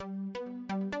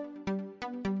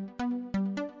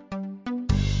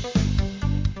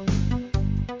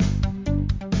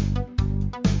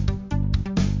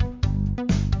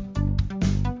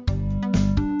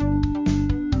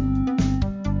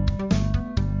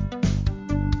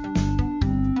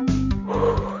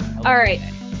All right.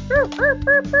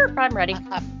 I'm ready.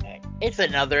 It's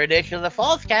another edition of the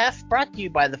Falls Cast, brought to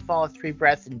you by the Falls Free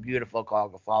Press in beautiful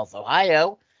Cuyahoga Falls,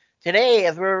 Ohio. Today,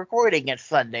 as we're recording, it's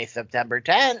Sunday, September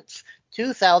 10th,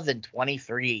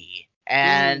 2023.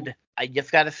 And I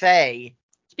just gotta say,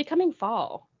 It's becoming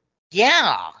fall.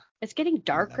 yeah. It's getting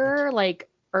darker, like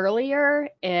earlier,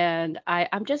 and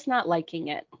I'm just not liking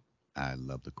it. I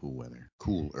love the cool weather.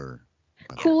 Cooler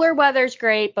weather. Cooler weather's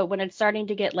great, but when it's starting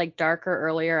to get like darker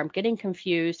earlier, I'm getting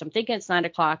confused. I'm thinking it's 9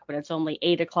 o'clock, but it's only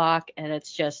 8 o'clock, and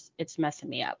it's messing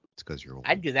me up. It's because you're old.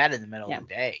 I'd do that in the middle of the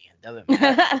day. It doesn't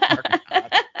matter.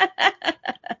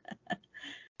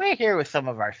 We're here with some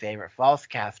of our favorite false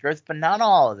casters, but not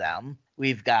all of them.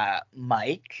 We've got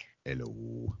Mike.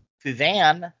 Hello.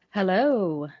 Suzanne.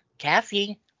 Hello.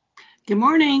 Cassie. Good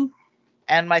morning.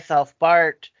 And myself,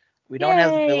 Bart. We don't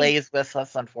have Yay. delays with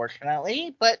us,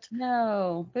 unfortunately, but...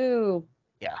 No. Boo.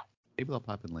 Yeah. Maybe they'll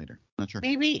pop in later. Not sure.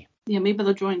 Maybe. Yeah, maybe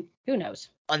they'll join. Who knows?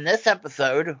 On this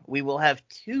episode, we will have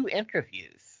 2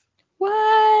 interviews.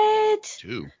 What?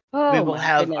 2. Oh, We will my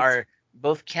have goodness. our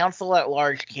both council at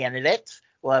large candidates.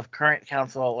 We'll have current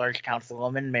council at large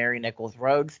councilwoman Mary Nichols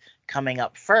Rhodes coming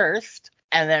up first,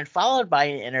 and then followed by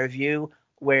an interview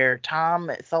where Tom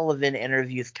Sullivan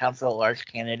interviews council at large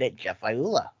candidate Jeff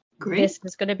Iula. Great. This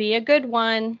is going to be a good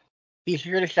one. Be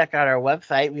sure to check out our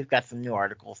website. We've got some new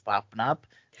articles popping up.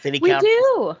 We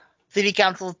do. City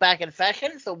Council's back in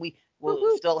session, so we will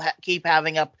Woo-hoo. still keep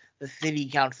having up the City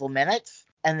Council minutes.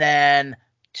 And then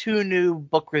 2 new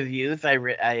book reviews I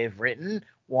have written.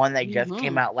 One that just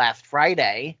came out last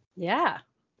Friday. Yeah.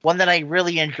 One that I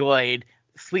really enjoyed,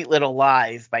 Sweet Little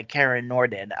Lies by Karen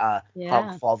Norden,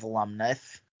 Cuyahoga Falls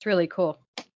alumnus. It's really cool.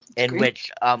 In Great.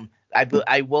 which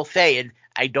I will say, and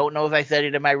I don't know if I said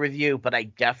it in my review, but I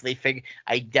definitely figured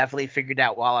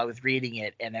out while I was reading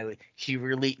it, and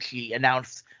she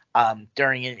announced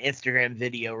during an Instagram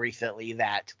video recently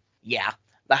that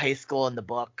the high school in the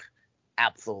book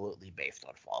absolutely based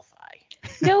on Falls High.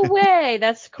 No way.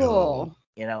 That's cool.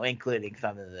 You know, including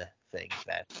some of the things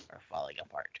that are falling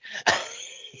apart.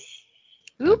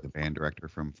 The band director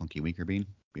from Funky Winker Bean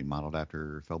being modeled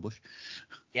after Felbush.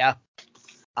 Yeah.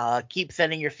 Keep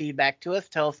sending your feedback to us.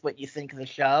 Tell us what you think of the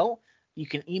show. You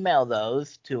can email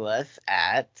those to us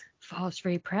at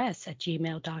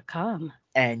fallsfreepress@gmail.com.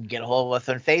 and get a hold of us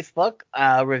on Facebook.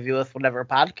 Review us whatever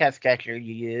podcast catcher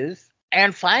you use.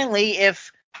 And finally,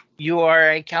 if you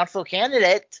are a council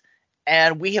candidate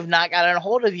and we have not gotten a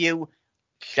hold of you,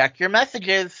 check your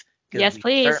messages. Yes, we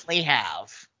please. Certainly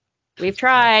have. We've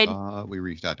tried. We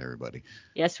reached out to everybody.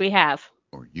 Yes, we have.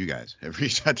 Or you guys have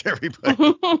reached out to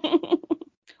everybody.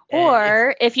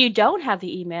 Or if you don't have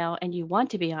the email and you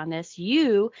want to be on this,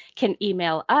 you can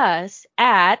email us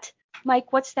at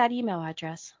Mike. What's that email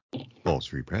address?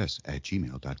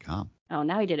 fallsfreepress@gmail.com. Oh,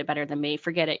 now he did it better than me.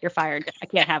 Forget it. You're fired. I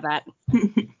can't have that.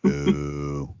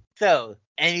 Boo. So,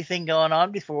 anything going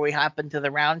on before we hop into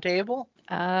the round table?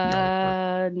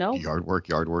 No. Yard work,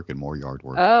 and more yard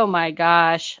work. Oh my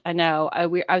gosh, I know. I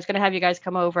was gonna have you guys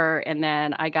come over, and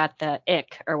then I got the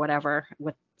ick or whatever.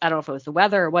 With I don't know if it was the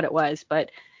weather or what it was,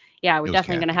 but yeah, we're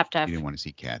definitely gonna have to. You didn't want to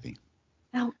see Kathy.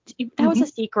 No, that was a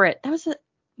secret. That was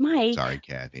Mike. Sorry,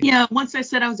 Kathy. Yeah, once I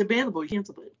said I was available, you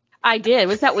canceled it. I did.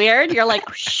 Was that weird? You're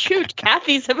like, shoot,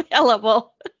 Kathy's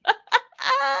available.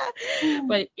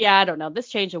 But yeah, I don't know. This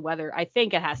change of weather, I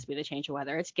think it has to be the change of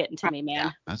weather. It's getting to me, man.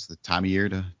 Yeah. That's the time of year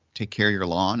to take care of your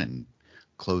lawn and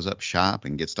close up shop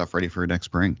and get stuff ready for next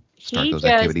spring. Start those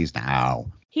activities now.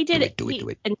 He did Do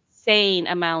it. insane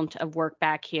amount of work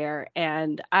back here,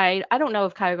 and I don't know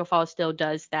if Cuyahoga Falls still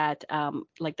does that,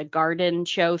 like the garden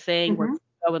show thing where you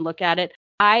go and look at it.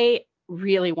 I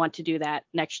really want to do that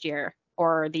next year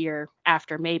or the year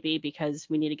after maybe, because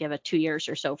we need to give it 2 years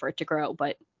or so for it to grow.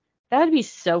 But that would be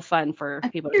so fun for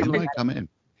people to It come might come in.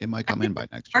 It might come in by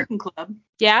next year. Garden Club.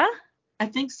 Yeah, I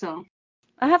think so.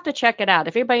 I'll have to check it out.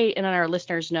 If anybody in our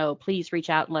listeners know, please reach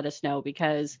out and let us know,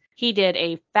 because he did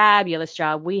a fabulous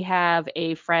job. We have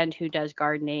a friend who does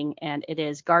gardening, and it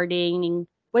is gardening.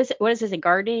 What is it?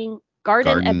 Garden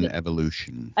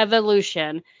Evolution.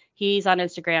 Evolution. He's on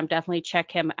Instagram. Definitely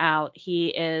check him out. He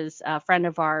is a friend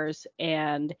of ours,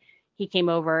 and he came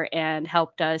over and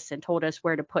helped us and told us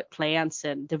where to put plants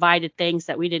and divided things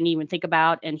that we didn't even think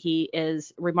about. And he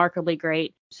is remarkably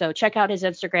great. So check out his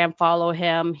Instagram, follow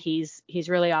him. He's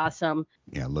really awesome.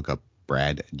 Yeah, look up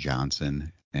Brad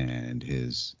Johnson, and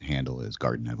his handle is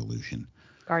Garden Evolution.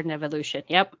 Garden Evolution.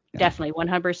 Yep, Yeah. Definitely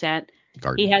 100%.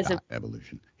 Garden He has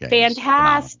Evolution. Yeah,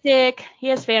 fantastic. He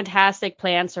has fantastic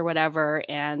plants or whatever,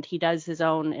 and he does his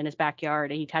own in his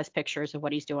backyard. And he has pictures of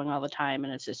what he's doing all the time,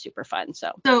 and it's just super fun.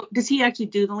 So So does he actually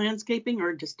do the landscaping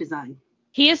or just design?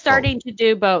 He is starting to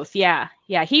do both. Yeah.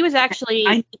 Yeah. He was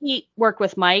actually, he worked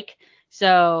with Mike.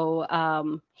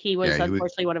 So he was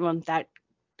unfortunately one of them that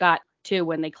got to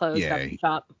when they closed up the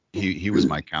shop. He was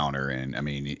my counter, and I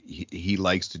mean he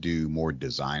likes to do more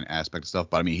design aspect stuff,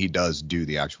 but I mean he does do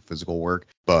the actual physical work.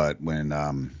 But when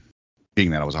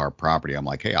being that it was our property, I'm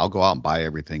like, hey, I'll go out and buy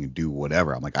everything and do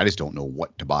whatever. I'm like, I just don't know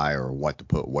what to buy or what to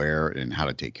put where and how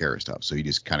to take care of stuff. So he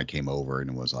just kind of came over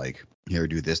and was like, here,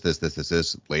 do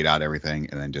this, laid out everything,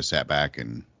 and then just sat back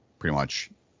and pretty much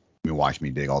watched me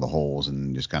dig all the holes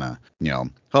and just kind of,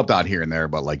 helped out here and there.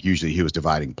 But like usually he was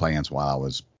dividing plants while I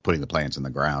was putting the plants in the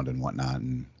ground and whatnot.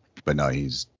 But no,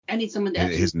 I need someone to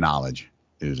his knowledge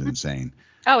is insane.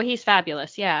 Oh, he's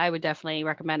fabulous. Yeah, I would definitely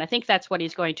recommend. I think that's what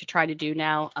he's going to try to do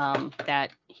now, that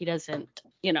he doesn't,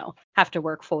 have to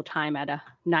work full time at a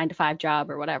 9-to-5 job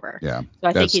or whatever. Yeah. So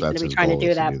I think he's going to be trying to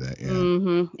do that. Yeah.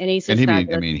 Mm-hmm. And he's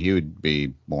he would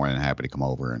be more than happy to come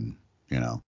over and,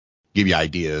 give you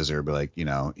ideas or be like,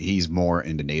 he's more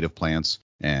into native plants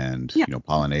and,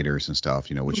 pollinators and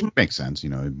stuff, which makes sense,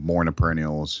 more into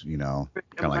perennials, kind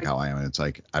of like how I am. It's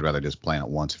like, I'd rather just plant it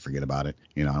once and forget about it.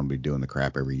 I'm gonna be doing the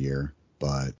crap every year.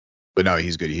 But no,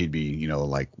 he's good. He'd be,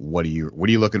 like, what are you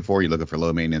looking for? You looking for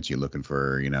low maintenance? You looking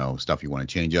for, stuff you want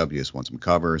to change up? You just want some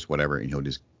covers, whatever. And he'll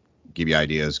just give you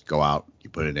ideas, go out, you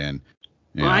put it in.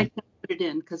 I can't put it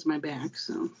in because of my back.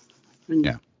 So,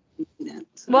 yeah.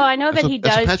 So. Well, I know that he does.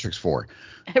 That's what Patrick's for.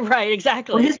 Right,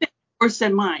 exactly. Well, his back is worse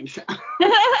than mine. So.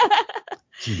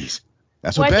 Jeez.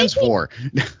 That's what Ben's for.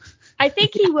 I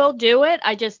think he will do it.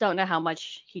 I just don't know how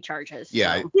much he charges.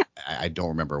 Yeah, so. I don't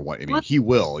remember what. I mean, he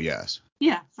will, yes.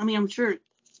 Yeah, I mean, I'm sure.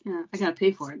 Yeah, I gotta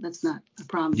pay for it. That's not a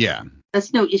problem. Yeah.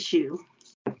 That's no issue.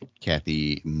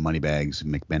 Kathy Moneybags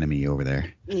McMenemy over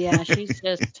there. Yeah, she's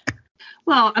just.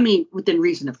 Well, I mean, within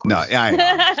reason, of course. No, yeah, I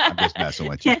know. I'm just messing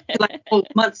with you. Like a whole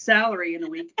month's salary in a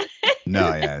week. No,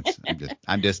 yeah,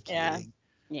 I'm just kidding.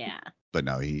 Yeah. But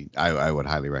no, I would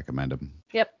highly recommend him.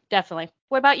 Yep, definitely.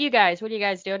 What about you guys? What do you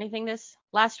guys do? Anything this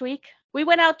last week? We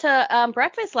went out to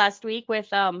breakfast last week with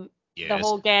the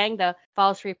whole gang, the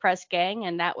Falls Free Press gang,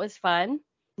 and that was fun.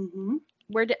 Mm-hmm.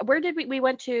 Where did we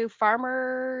went to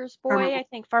Farmer's Boy, I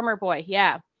think. Farmer Boy,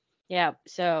 yeah.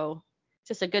 So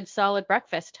just a good solid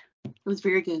breakfast. It was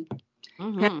very good.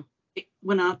 Mm-hmm.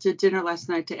 Went out to dinner last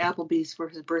night to Applebee's for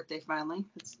his birthday finally.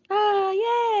 Oh,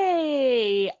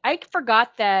 yay! I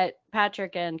forgot that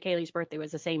Patrick and Kaylee's birthday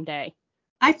was the same day.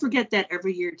 I forget that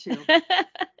every year too.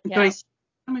 Yeah.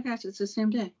 Oh my gosh, it's the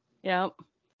same day. Yep.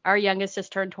 Our youngest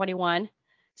just turned 21,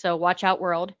 so watch out,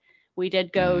 world. We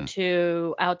did go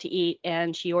out to eat,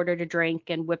 and she ordered a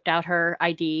drink and whipped out her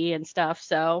ID and stuff.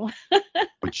 So.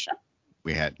 Which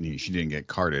she didn't get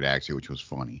carded actually, which was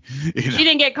funny. She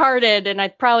didn't get carded,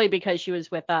 and probably because she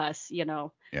was with us, Yeah.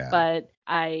 But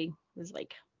I was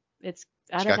like, she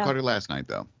got carded last night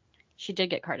though. She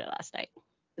did get carded last night.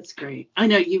 That's great. I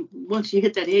know once you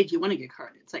hit that age, you want to get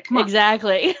carded. It's like, come on.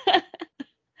 Exactly.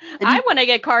 I want to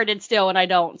get carded still, and I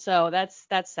don't. So that's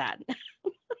sad.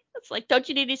 It's like, don't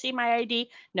you need to see my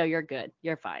ID? No, you're good.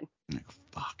 You're fine.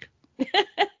 Fuck.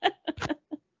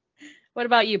 What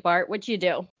about you, Bart? What'd you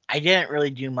do? I didn't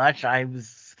really do much. I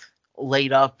was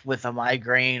laid up with a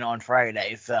migraine on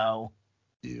Friday, so.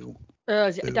 Ew.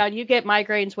 Don, you get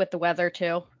migraines with the weather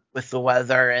too? With the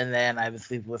weather, and then I was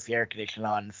sleeping with the air conditioner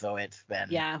on, so it's been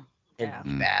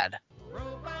bad.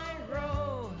 Row by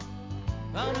row,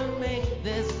 gonna make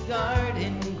this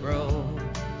garden grow.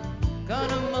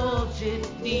 Gonna mulch it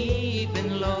deep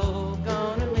and low.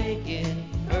 Gonna make it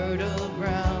fertile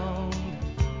ground.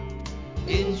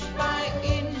 Inch by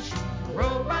inch,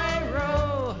 row by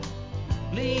row.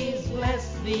 Please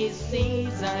bless these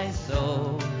seeds I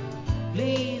sow.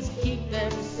 Please keep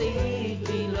them safe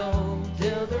below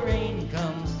till the rain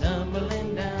comes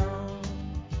tumbling down.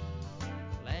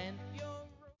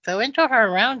 So into our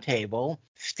roundtable,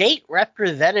 State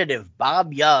Representative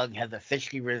Bob Young has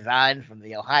officially resigned from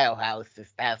the Ohio House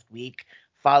this past week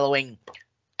following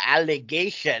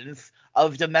allegations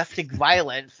of domestic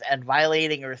violence and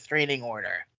violating a restraining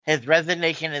order. His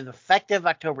resignation is effective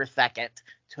October 2nd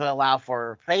to allow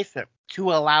for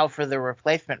the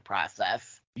replacement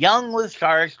process. Young was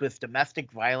charged with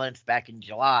domestic violence back in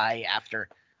July after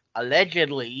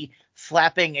allegedly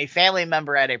slapping a family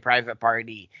member at a private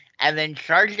party and then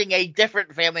charging a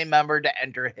different family member to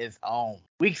enter his home.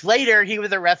 Weeks later, he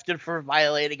was arrested for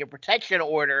violating a protection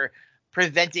order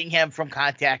preventing him from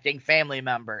contacting family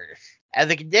members. As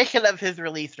a condition of his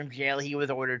release from jail, he was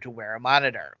ordered to wear a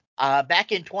monitor.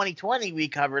 Back in 2020, we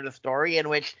covered a story in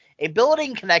which a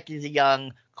building connected to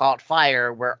Young caught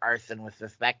fire where arson was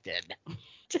suspected.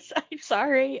 I'm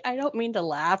sorry. I don't mean to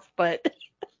laugh, but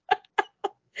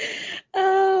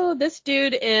no, this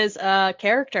dude is a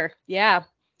character. Yeah.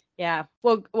 Yeah.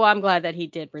 Well, I'm glad that he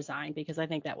did resign because I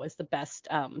think that was the best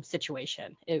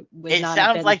situation. It would It not have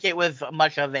sounds been. like it was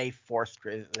much of a forced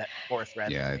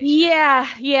resignation.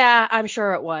 Yeah, I'm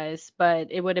sure it was,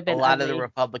 but it would have A been lot of the ugly.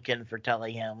 Republicans were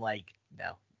telling him, like,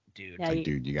 no, dude. Yeah,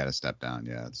 Dude, you got to step down.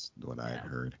 Yeah, that's what I had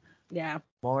heard. Yeah.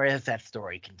 More as that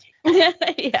story continues.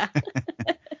 Yeah.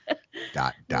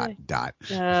 Dot.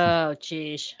 Oh,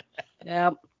 geez.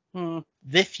 Yep.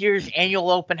 This year's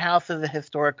annual open house of the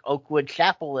historic Oakwood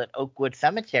Chapel at Oakwood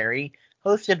Cemetery,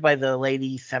 hosted by the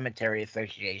Ladies Cemetery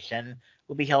Association,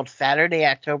 will be held Saturday,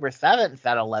 October 7th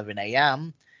at 11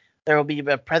 a.m. There will be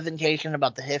a presentation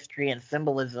about the history and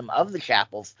symbolism of the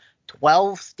chapel's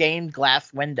 12 stained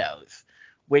glass windows,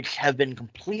 which have been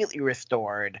completely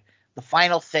restored, the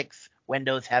final 6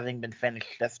 windows having been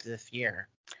finished just this year.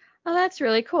 Oh, that's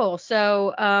really cool.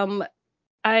 So,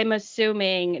 I'm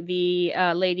assuming the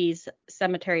Ladies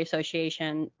Cemetery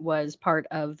Association was part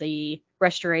of the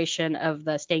restoration of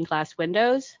the stained glass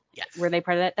windows. Yes. Were they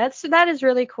part of that? That is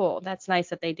really cool. That's nice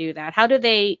that they do that. Do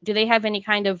they have any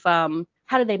kind of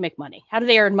how do they make money? How do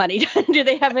they earn money? Do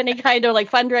they have any kind of like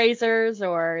fundraisers,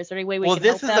 or is there any way we can help them?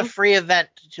 Well, this is a free event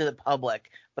to the public,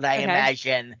 but I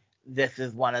imagine this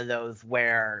is one of those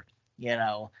where,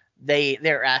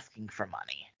 they're asking for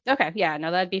money. Okay, yeah,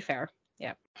 no, that'd be fair.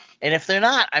 Yeah. And if they're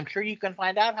not, I'm sure you can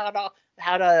find out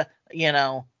how to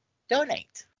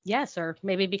donate. Yes, or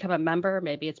maybe become a member.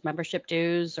 Maybe it's membership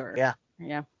dues, or yeah.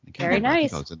 Very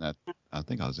nice. I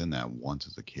think I was in that once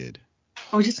as a kid.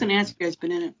 I was just gonna ask if you guys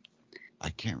been in it. I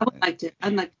can't. I liked it.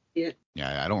 I'd like to see it.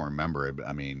 Yeah, I don't remember it. But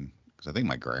I mean, because I think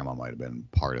my grandma might have been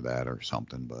part of that or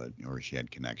something, or she had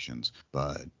connections.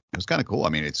 But it was kind of cool. I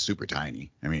mean, it's super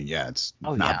tiny. I mean, yeah, it's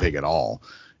not big at all,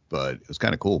 but it was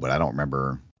kind of cool. But I don't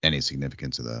remember any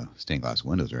significance of the stained glass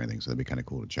windows or anything, so that'd be kind of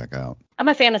cool to check out. I'm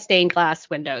a fan of stained glass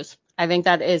windows. I think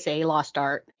that is a lost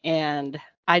art, and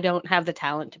I don't have the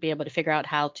talent to be able to figure out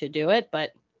how to do it,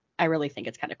 but I really think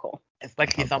it's kind of cool.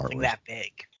 Especially something that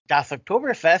big. Das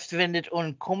Oktoberfest findet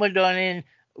und kommenden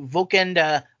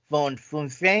Wochenende von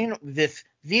 15 bis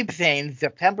 17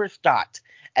 September statt.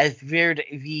 Es wird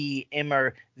wie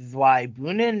immer 2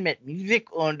 Bühnen mit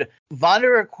Musik und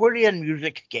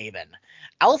Wanderakkordeonmusik geben.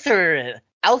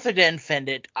 Außerdem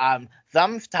findet am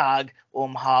Samstag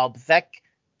um halb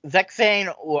 16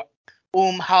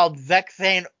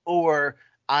 Uhr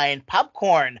ein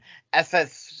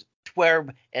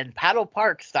Popcorn-Festival in Paddle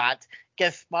Park statt,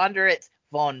 gesponsert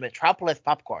von Metropolis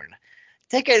Popcorn.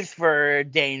 Tickets für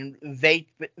den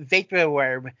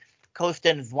Wettbewerb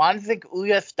kosten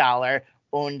 $20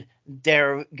 und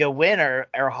der Gewinner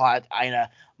erhält eine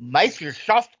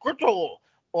Meisterschaftsgürtel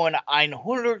und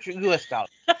 $100.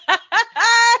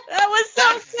 That was so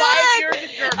That's sick. 5 years in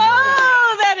German.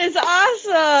 Oh, that is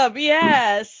awesome.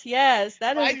 Yes,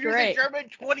 that is 5 years great. in German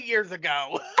 20 years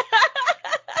ago.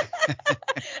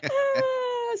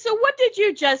 So what did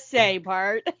you just say,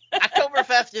 Bart?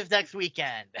 Oktoberfest is next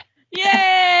weekend.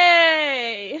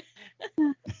 Yay!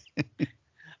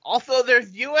 Also,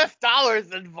 there's US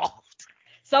dollars involved.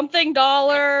 Something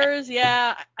dollars.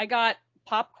 Yeah, I got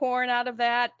popcorn out of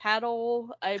that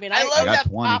paddle. I mean, I love that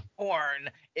 20. popcorn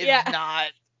is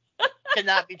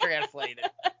cannot be translated.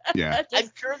 Yeah. I'm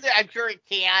sure it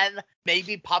can.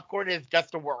 Maybe popcorn is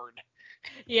just a word.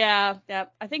 Yeah.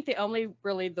 I think the only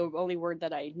word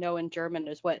that I know in German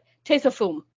is what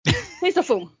Tesafum.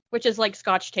 Tesafum, which is like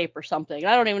Scotch tape or something.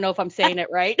 I don't even know if I'm saying it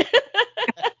right.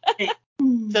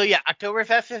 So yeah,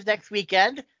 Oktoberfest is next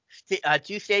weekend.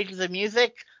 2 stages of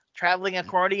music, traveling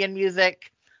accordion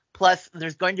music, plus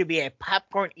there's going to be a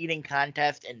popcorn eating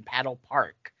contest in Paddle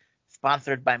Park,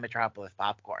 sponsored by Metropolis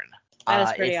Popcorn. That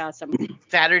is pretty awesome.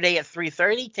 Saturday at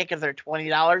 3:30. Tickets are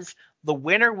 $20. The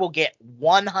winner will get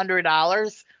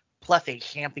 $100 plus a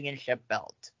championship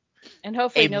belt. And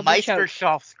hopefully nobody chokes.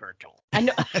 Meisterschaftsgürtel. I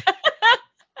know.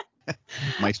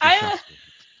 Meisterschaftsgürtel.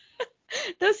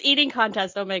 Those eating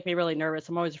contests don't make me really nervous.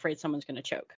 I'm always afraid someone's going to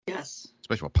choke. Yes.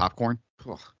 Especially with popcorn.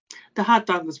 Ugh. The hot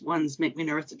dog ones make me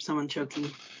nervous if someone choking.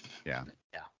 Yeah.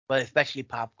 Yeah, but especially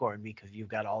popcorn because you've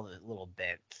got all the little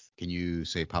bits. Can you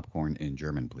say popcorn in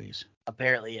German, please?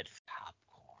 Apparently it's popcorn.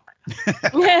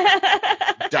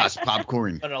 Das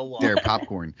Popcorn. Der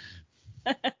Popcorn.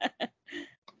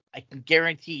 I can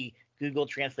guarantee Google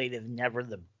Translate is never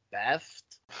the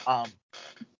best.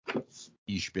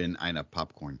 Ich bin eine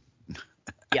Popcorn.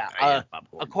 Yeah,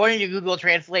 according to Google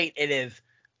Translate, it is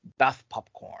das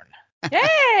Popcorn.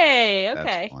 Hey, okay.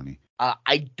 That's funny.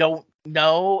 I don't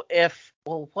know if,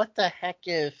 what the heck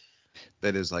is...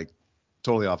 That is like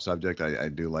totally off subject. I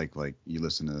do like you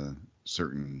listen to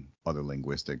certain other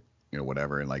linguistic,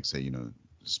 whatever, and like say,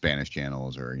 Spanish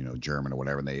channels or German or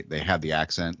whatever, and they have the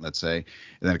accent, let's say, and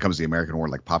then it comes to the American word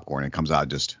like popcorn, and it comes out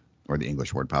just, or the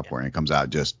English word popcorn, and it comes out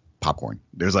just popcorn.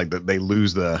 There's like they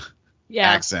lose the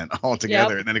accent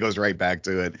altogether, and then it goes right back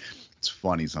to it. It's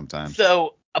funny sometimes.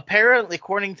 So apparently,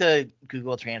 according to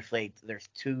Google Translate, there's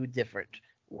two different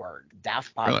words: Das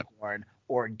Popcorn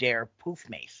or Der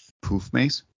Poofmeis.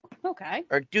 Poofmeis? Okay.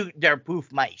 Or Der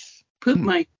Poofmeis.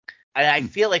 Poofmeis. And I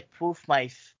feel like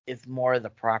Poofmeis is more the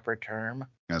proper term.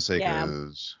 I say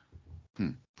because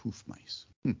Poofmeis.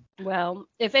 Well,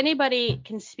 if anybody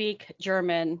can speak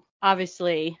German,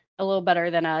 obviously a little better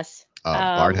than us.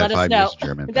 Bart had let us 5 know. years of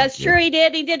German. That's true. He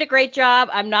did a great job.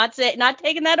 I'm not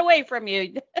taking that away from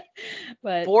you.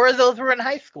 But 4 of those were in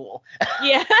high school.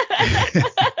 Yeah.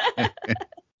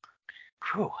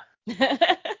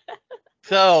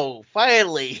 So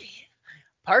finally,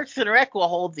 Parks and Rec will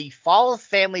hold the Falls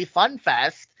Family Fun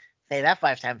Fest. Say that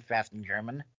 5 times fast in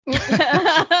German.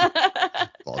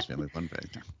 Falls Family Fun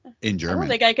Fest in German. I don't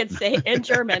think I could say it in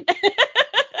German.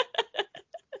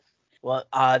 Well,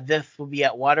 this will be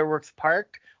at Waterworks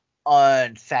Park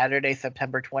on Saturday,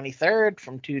 September 23rd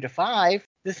from 2 to 5.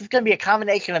 This is going to be a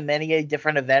combination of many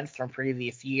different events from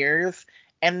previous years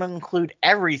and will include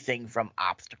everything from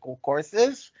obstacle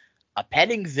courses, a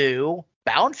petting zoo,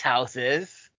 bounce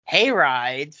houses, hay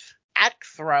rides,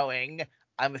 axe throwing.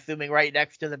 I'm assuming right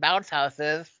next to the bounce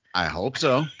houses. I hope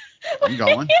so. I'm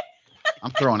going.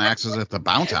 I'm throwing axes at the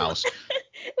bounce house.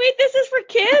 Wait, this is for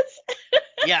kids?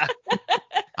 Yeah.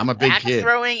 I'm a big axe kid.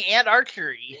 throwing and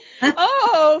archery.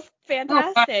 Oh,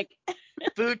 fantastic.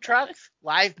 Food trucks,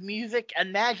 live music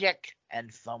and magic,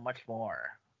 and so much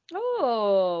more.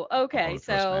 Oh, okay.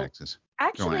 Throw some So axes.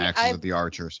 actually, Throwing axes at the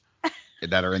archers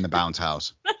that are in the bounce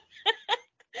house.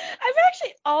 I've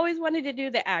actually always wanted to do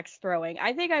the axe throwing.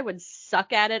 I think I would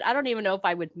suck at it. I don't even know if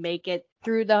I would make it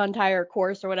through the entire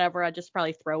course or whatever. I'd just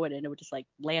probably throw it and it would just like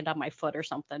land on my foot or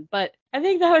something. But I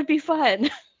think that would be fun.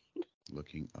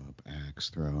 Looking up axe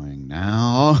throwing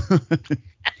now.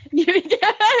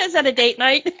 Is that a date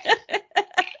night?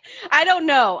 I don't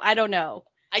know. I know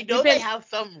they have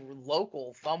some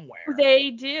local somewhere.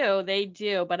 They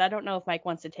do, but I don't know if Mike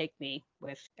wants to take me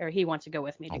with, or he wants to go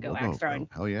with me to go axe throwing.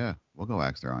 Hell yeah, we'll go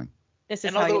axe throwing. This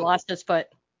is how he lost his foot.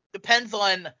 Depends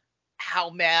on how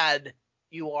mad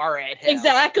you are at him.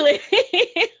 Exactly.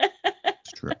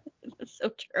 It's true. That's so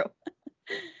true.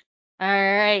 All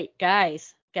right,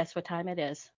 guys, guess what time it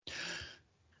is?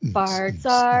 Bart's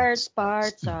Arts.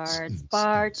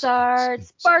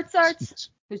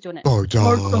 Who's doing it? Bart's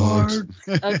Arts.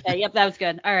 Okay, yep, that was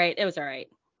good. All right, it was all right.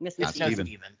 Not Steven.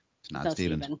 It's not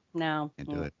Steven. No. Can't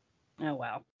do it. Oh,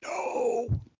 wow. No.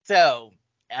 So,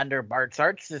 under Bart's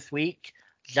Arts this week,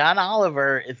 John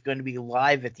Oliver is going to be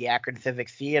live at the Akron Civic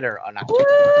Theater on October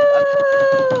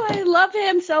 11th. I love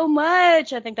him so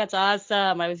much. I think that's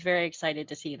awesome. I was very excited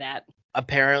to see that.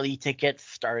 Apparently, tickets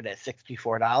start at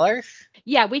 $64.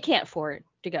 Yeah, we can't afford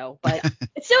to go, but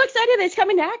it's so exciting that it's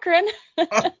coming to Akron.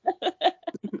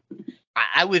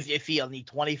 I was iffy on the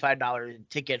 $25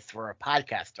 tickets for a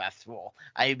podcast festival.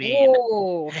 I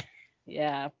mean,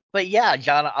 yeah. But yeah,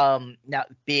 John, now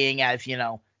being as, he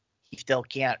still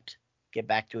can't get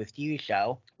back to his TV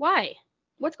show. Why?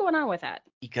 What's going on with that?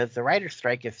 Because the writer's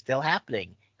strike is still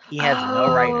happening. He has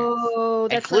no writers,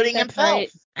 including himself.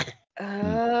 Right.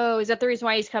 Oh, is that the reason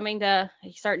why he's starting to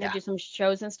do some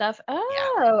shows and stuff?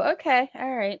 Oh, yeah. Okay.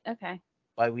 All right. Okay.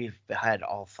 Why we've had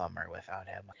all summer without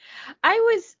him. I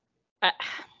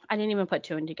didn't even put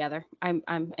two and together. I'm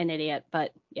an idiot,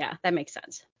 but yeah, that makes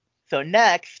sense. So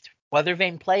next,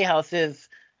 Weathervane Playhouse's,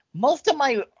 most of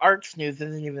my arts news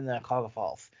isn't even in Cuyahoga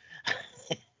Falls.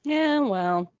 Yeah,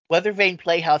 well. Weathervane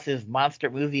Playhouse's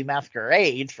Monster Movie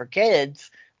Masquerades for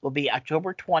kids will be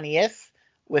October 20th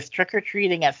with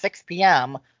trick-or-treating at 6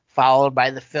 p.m., followed by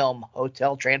the film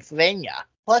Hotel Transylvania.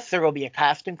 Plus, there will be a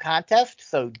costume contest,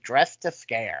 so dress to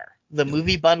scare. The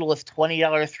movie bundle is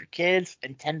 $20 for kids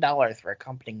and $10 for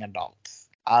accompanying adults.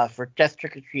 For just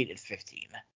trick-or-treat, it's $15.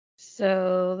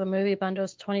 So the movie bundle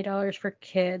is $20 for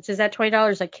kids. Is that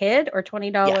 $20 a kid or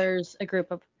 $20 a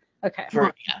group of? Okay.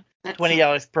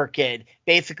 $20 per kid.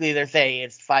 Basically, they're saying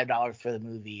it's $5 for the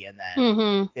movie and then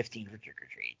 $15 for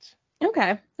trick-or-treats.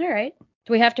 Okay. All right.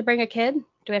 Do we have to bring a kid? Do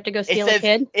we have to go steal a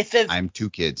kid? It says I'm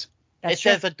 2 kids.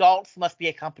 Says adults must be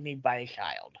accompanied by a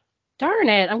child. Darn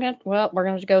it. We're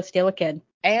going to go steal a kid.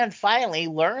 And finally,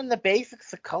 learn the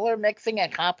basics of color mixing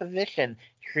and composition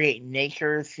to create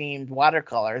nature-themed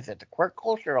watercolors at the Quirk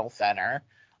Cultural Center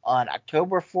on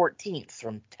October 14th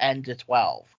from 10 to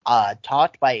 12.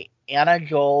 Taught by Anna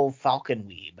Joel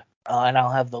Falconweeb. And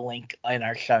I'll have the link in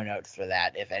our show notes for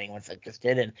that if anyone's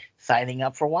interested in signing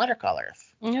up for watercolors.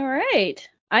 All right.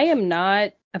 I am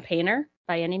not a painter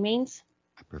by any means.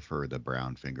 I prefer the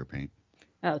brown finger paint.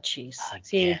 Oh, jeez. Again.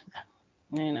 See,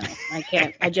 I know. I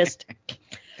can't. I just.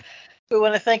 We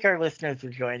want to thank our listeners for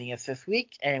joining us this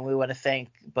week, and we want to thank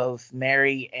both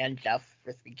Mary and Jeff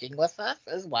for speaking with us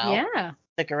as well. Yeah.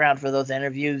 Stick around for those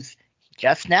interviews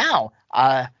just now.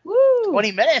 Woo.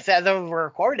 20 minutes as of we're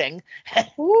recording.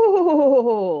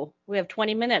 Ooh. We have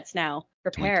 20 minutes now.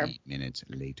 Prepare. 20 minutes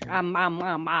later.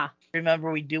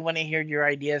 Remember, we do want to hear your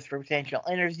ideas for potential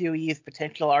interviewees,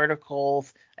 potential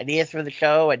articles, ideas for the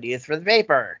show, ideas for the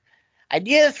paper,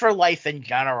 ideas for life in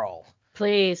general.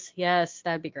 Please. Yes,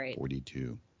 that'd be great.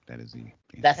 42. That is the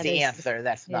That's That the is- answer.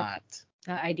 That's yeah.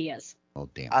 not. Ideas. Oh,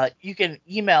 damn. You can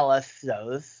email us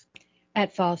those.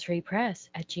 At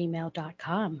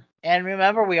fallsfreepress@gmail.com. And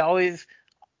remember, we always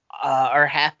are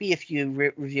happy if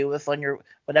you review us on your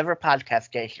whatever podcast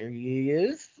station you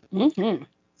use. Mm-hmm.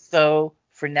 So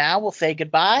for now, we'll say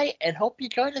goodbye and hope you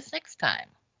join us next time.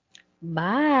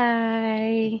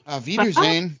 Bye. Auf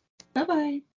Wiedersehen.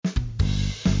 Bye-bye.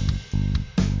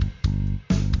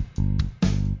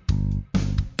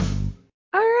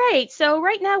 All right. So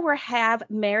right now we have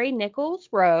Mary Nichols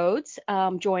Rhodes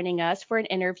joining us for an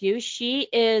interview. She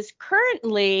is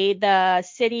currently the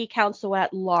city council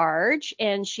at large,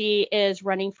 and she is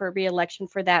running for re-election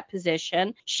for that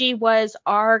position. She was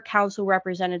our council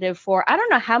representative for, I don't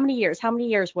know how many years. How many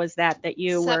years was that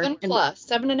you were?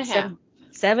 7.5.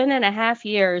 7.5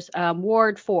 years,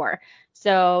 Ward 4.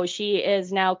 So she is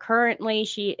the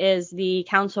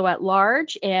council at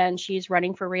large, and she's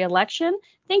running for re-election.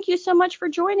 Thank you so much for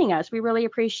joining us. We really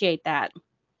appreciate that.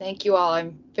 Thank you all.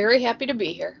 I'm very happy to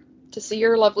be here to see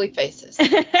your lovely faces.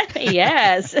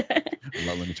 Yes. Well,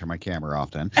 let me turn my camera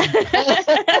off then.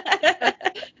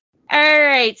 All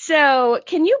right. So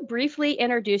can you briefly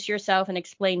introduce yourself and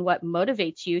explain what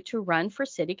motivates you to run for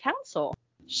city council?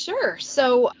 Sure.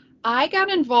 So I got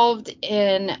involved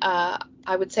in,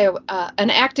 I would say, an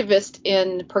activist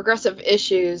in progressive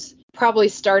issues probably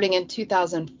starting in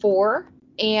 2004.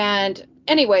 And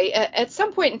anyway, at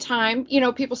some point in time,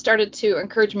 people started to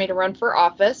encourage me to run for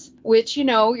office, which,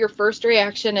 your first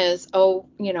reaction is, oh,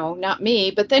 not me.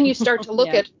 But then you start to look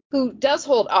Yeah. at who does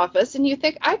hold office and you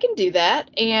think, I can do that.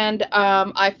 And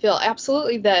I feel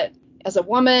absolutely that as a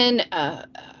woman, I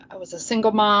was a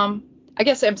single mom. I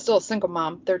guess I'm still a single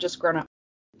mom. They're just grown up.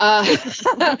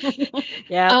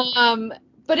 Yeah.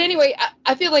 But anyway,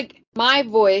 I feel like my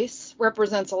voice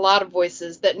represents a lot of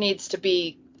voices that needs to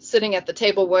be sitting at the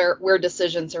table where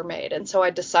decisions are made. And so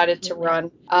I decided to run.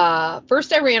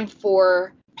 First, I ran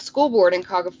for school board in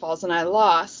Cuyahoga Falls and I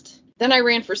lost. Then I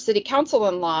ran for city council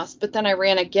and lost. But then I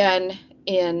ran again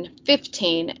in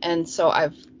 15. And so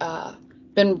I've I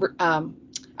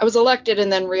was elected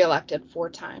and then reelected 4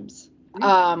 times.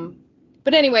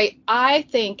 But anyway, I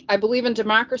believe in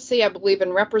democracy. I believe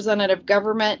in representative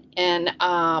government. And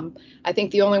I think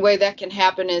the only way that can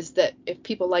happen is that if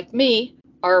people like me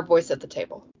are a voice at the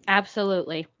table.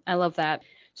 Absolutely. I love that.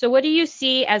 So what do you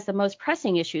see as the most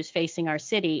pressing issues facing our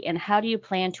city, and how do you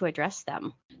plan to address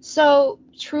them? So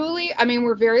truly,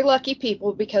 we're very lucky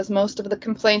people because most of the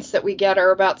complaints that we get are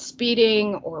about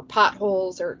speeding or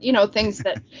potholes or, things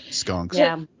that Skunks.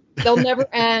 Yeah. they'll never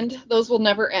end. Those will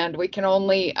never end. We can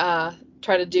only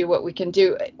try to do what we can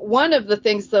do. One of the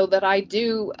things, though, that I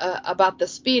do about the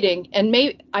speeding, and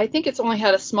I think it's only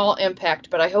had a small impact,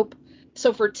 but I hope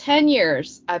so. For 10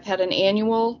 years, I've had an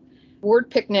annual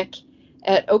ward picnic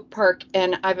at Oak Park,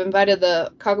 and I've invited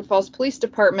the Cuyahoga Falls Police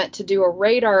Department to do a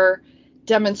radar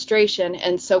demonstration.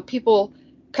 And so people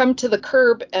come to the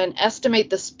curb and estimate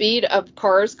the speed of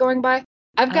cars going by.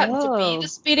 I've gotten to be the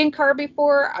speeding car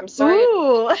before. I'm sorry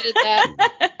I did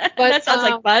that. But that sounds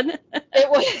like fun.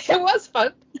 It was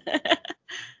fun.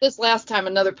 This last time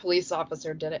another police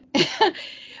officer did it.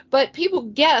 But people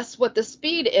guess what the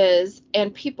speed is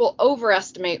and people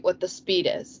overestimate what the speed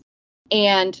is.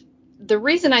 And the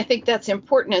reason I think that's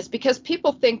important is because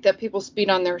people think that people speed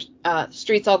on their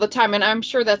streets all the time, and I'm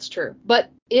sure that's true.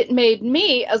 But it made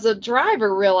me, as a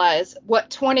driver, realize what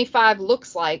 25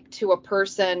 looks like to a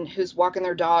person who's walking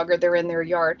their dog or they're in their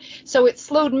yard. So it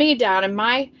slowed me down, and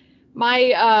my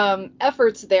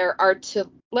efforts there are to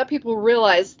let people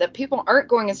realize that people aren't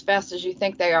going as fast as you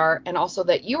think they are, and also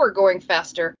that you are going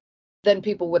faster than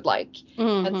people would like.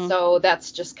 Mm-hmm. And so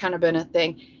that's just kind of been a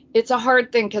thing. It's a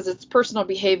hard thing because it's personal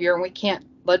behavior and we can't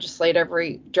legislate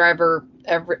every driver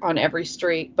on every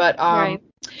street. But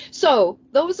so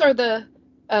those are the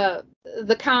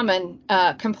common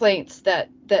complaints that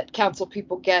that council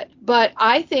people get. But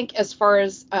I think as far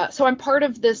as, so I'm part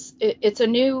of this, it's a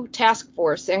new task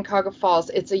force in Cuyahoga Falls.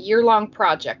 It's a year-long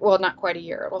project. Well, not quite a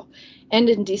year. It'll end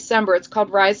in December. It's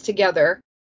called Rise Together,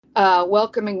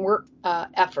 Welcoming Work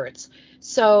Efforts.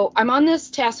 So I'm on this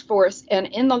task force, and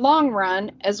in the long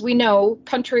run, as we know,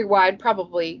 countrywide,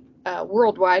 probably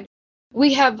worldwide,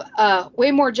 we have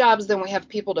way more jobs than we have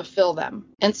people to fill them.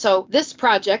 And so this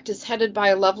project is headed by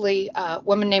a lovely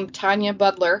woman named Tanya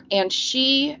Butler, and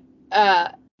she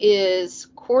is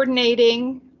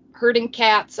coordinating herding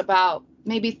cats, about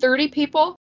maybe 30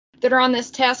 people that are on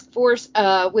this task force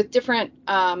with different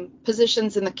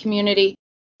positions in the community.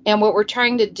 And what we're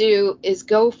trying to do is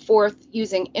go forth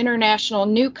using international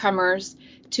newcomers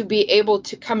to be able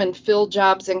to come and fill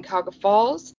jobs in Cuyahoga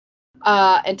Falls.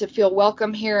 And to feel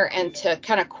welcome here and to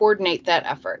kind of coordinate that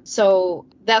effort. So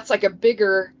that's like a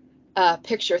bigger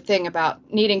picture thing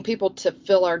about needing people to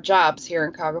fill our jobs here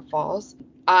in Cuyahoga Falls.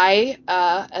 I,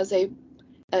 as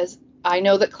I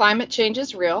know that climate change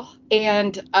is real,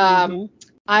 and I'm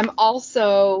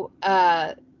also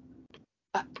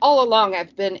all along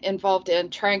I've been involved in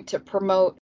trying to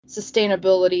promote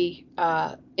sustainability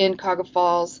in Cuyahoga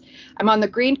Falls. I'm on the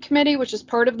Green Committee, which is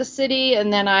part of the city,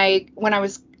 and then when I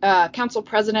was council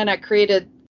president, I created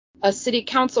a city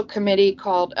council committee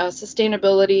called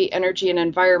Sustainability, Energy, and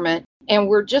Environment, and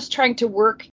we're just trying to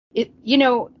work.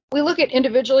 We look at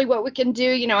individually what we can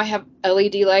do. I have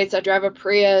LED lights, I drive a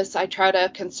Prius, I try to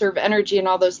conserve energy and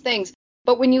all those things.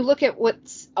 But when you look at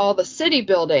what's all the city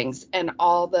buildings and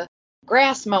all the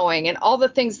grass mowing and all the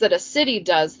things that a city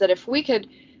does, that if we could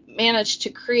manage to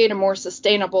create a more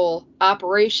sustainable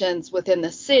operations within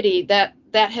the city, that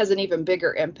has an even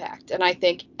bigger impact. And I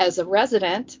think as a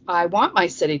resident, I want my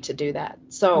city to do that.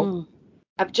 So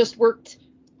I've just worked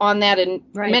on that in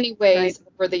many ways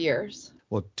over the years.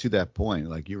 Well, to that point,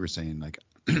 like you were saying, like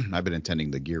I've been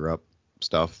attending the Gear Up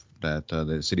stuff that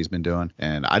the city's been doing,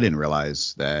 and I didn't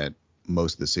realize that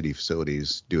most of the city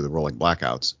facilities do the rolling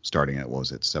blackouts starting at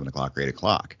 7 o'clock or 8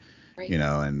 o'clock. Right.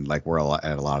 And like we're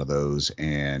at a lot of those,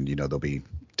 and they'll be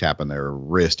tapping their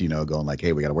wrist, going like,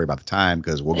 hey, we got to worry about the time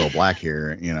because we'll go black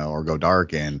here, or go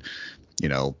dark in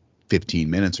 15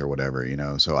 minutes or whatever.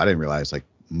 So I didn't realize like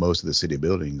most of the city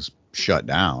buildings shut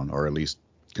down or at least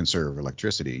conserve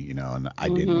electricity, and I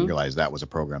didn't realize that was a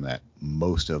program that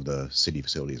most of the city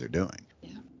facilities are doing.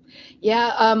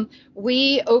 Yeah.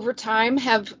 We over time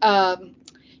have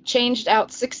changed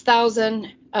out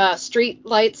 6,000 street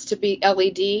lights to be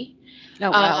LED. Oh,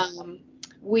 wow.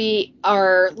 We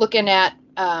are looking at,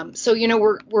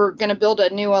 we're going to build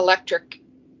a new electric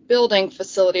building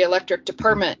facility, electric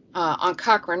department on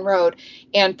Cochrane Road,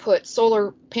 and put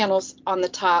solar panels on the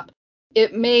top.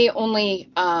 It may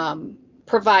only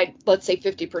provide, let's say,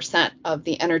 50% of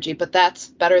the energy, but that's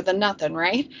better than nothing,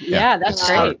 right? Yeah, that's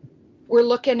great. We're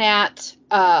looking at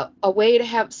a way to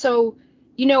have,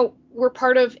 we're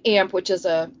part of AMP, which is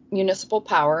a municipal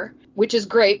power, which is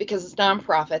great because it's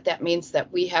nonprofit. That means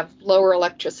that we have lower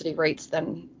electricity rates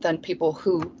than people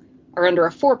who are under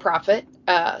a for-profit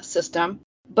system.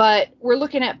 But we're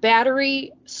looking at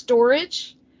battery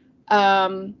storage.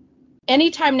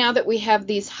 Anytime now that we have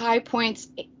these high points,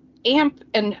 AMP,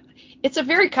 and it's a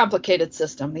very complicated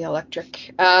system, the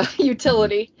electric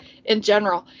utility in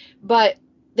general, but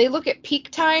they look at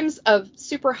peak times of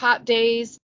super hot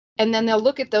days, and then they'll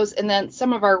look at those, and then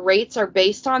some of our rates are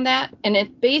based on that. And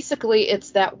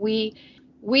it's that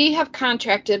we have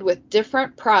contracted with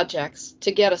different projects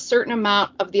to get a certain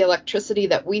amount of the electricity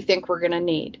that we think we're going to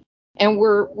need. And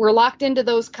we're locked into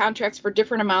those contracts for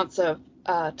different amounts of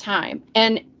time.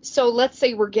 And so let's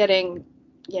say we're getting,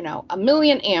 1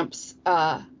 million amps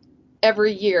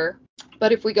every year.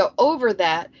 But if we go over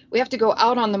that, we have to go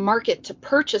out on the market to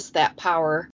purchase that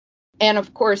power. And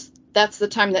of course, that's the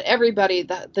time that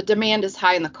the demand is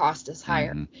high and the cost is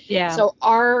higher. Yeah. So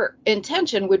our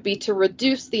intention would be to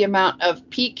reduce the amount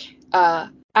of peak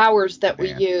hours that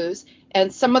we use.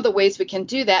 And some of the ways we can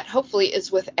do that, hopefully,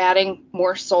 is with adding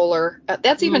more solar.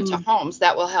 That's even to homes.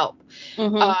 That will help.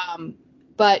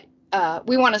 But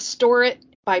we want to store it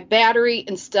by battery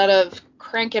instead of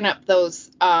cranking up those.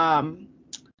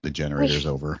 The generators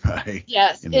over by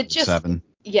 7.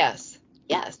 Yes.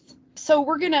 So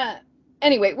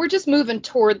we're just moving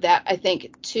toward that, I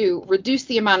think, to reduce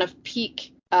the amount of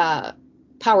peak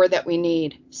power that we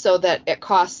need so that it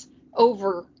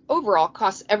overall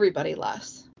costs everybody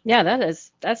less. Yeah,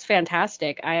 that's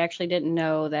fantastic. I actually didn't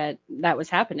know that was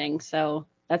happening, so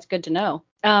that's good to know.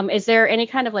 Is there any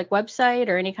kind of like website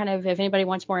or any kind of, if anybody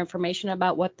wants more information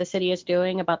about what the city is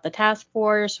doing about the task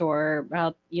force or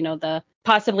about, the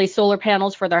possibly solar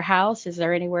panels for their house, is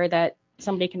there anywhere that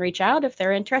somebody can reach out if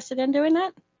they're interested in doing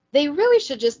that? They really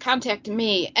should just contact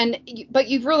me. But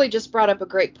you've really just brought up a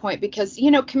great point, because,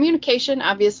 communication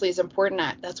obviously is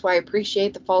important. That's why I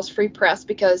appreciate the Falls Free Press,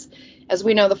 because as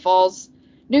we know, the Falls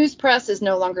News Press is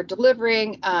no longer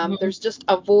delivering. There's just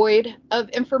a void of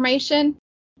information.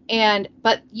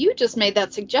 But you just made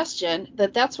that suggestion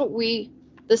that's what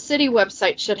the city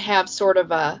website should have, sort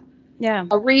of a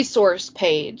resource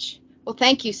page. Well,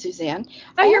 thank you, Suzanne.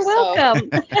 Oh, you're welcome.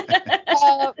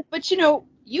 But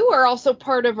you are also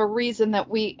part of a reason that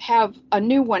we have a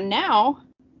new one now.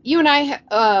 You and I,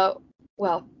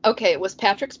 it was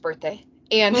Patrick's birthday,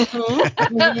 and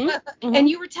and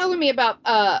you were telling me about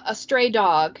a stray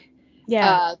dog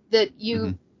that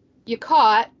you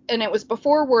caught, and it was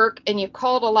before work, and you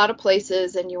called a lot of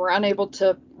places, and you were unable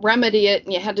to remedy it,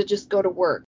 and you had to just go to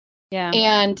work. Yeah.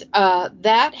 And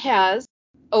that has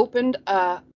opened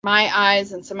my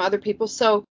eyes and some other people.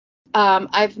 So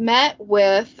I've met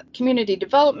with community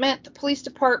development, the police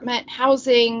department,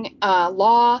 housing,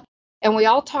 law, and we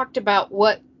all talked about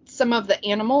what some of the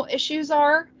animal issues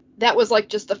are. That was like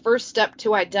just the first step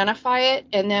to identify it.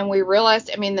 And then we realized,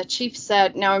 the chief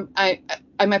said, now I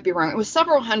might be wrong, it was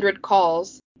several hundred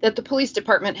calls that the police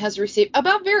department has received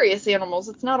about various animals.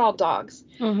 It's not all dogs.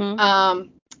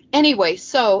 Anyway,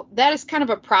 so that is kind of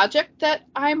a project that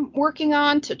I'm working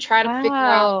on to try to figure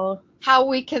out how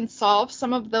we can solve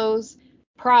some of those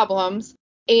problems.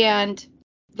 And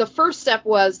the first step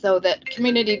was, though, that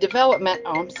community development,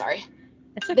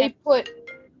 That's okay.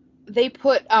 they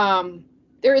put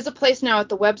there is a place now at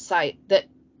the website that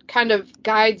kind of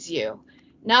guides you.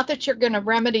 Not that you're going to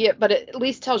remedy it, but it at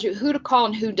least tells you who to call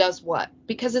and who does what,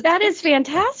 because that is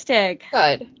fantastic.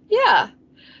 Good. Yeah.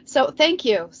 So thank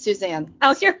you, Suzanne.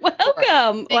 Oh, you're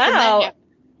welcome. Wow.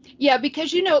 Yeah,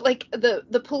 because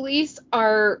the police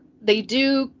they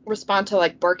do respond to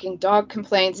like barking dog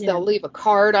complaints. They'll leave a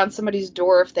card on somebody's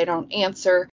door if they don't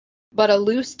answer. But a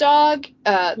loose dog,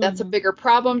 that's a bigger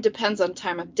problem. Depends on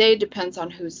time of day. Depends on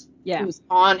who's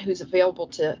on, who's available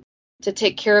to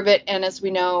take care of it. And as we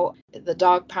know, the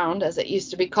dog pound, as it used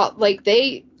to be called,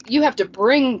 you have to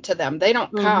bring to them. They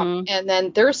don't come, and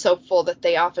then they're so full that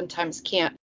they oftentimes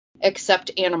can't accept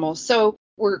animals. So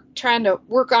we're trying to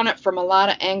work on it from a lot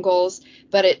of angles,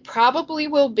 but it probably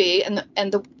will be.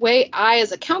 And the way I,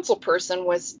 as a council person,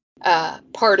 was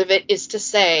part of it is to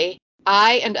say,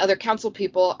 I and other council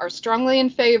people are strongly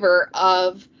in favor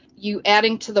of you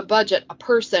adding to the budget a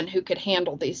person who could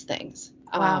handle these things.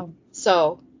 Wow.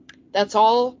 So that's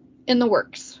all in the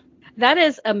works. That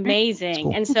is amazing.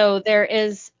 Cool. And so there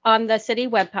is, on the city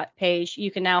web page, you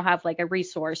can now have like a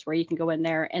resource where you can go in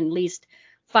there and at least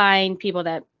find people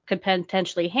that could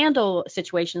potentially handle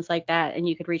situations like that, and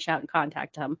you could reach out and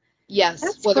contact them. Yes.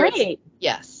 That's great.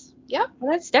 Yes. Yeah.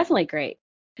 Well, that's definitely great.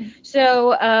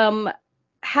 So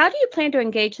how do you plan to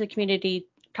engage the community,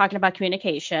 talking about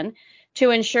communication,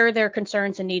 to ensure their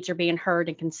concerns and needs are being heard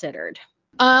and considered?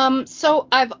 So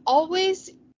I've always,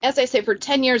 as I say, for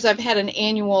 10 years, I've had an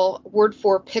annual Ward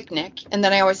 4 picnic, and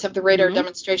then I always have the radar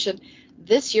demonstration.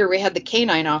 This year we had the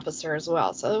canine officer as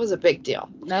well, so that was a big deal.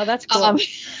 No, that's cool.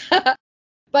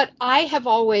 But I have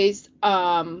always,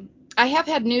 I have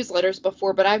had newsletters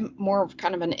before, but I'm more of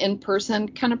kind of an in-person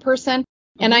kind of person.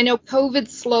 And I know COVID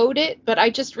slowed it, but I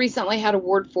just recently had a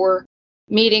Ward 4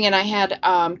 meeting, and I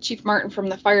had Chief Martin from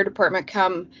the fire department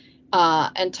come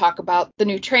and talk about the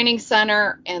new training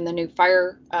center and the new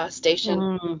fire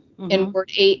station in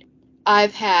Ward 8.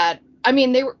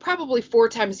 They were probably 4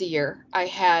 times a year. I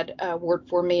had Ward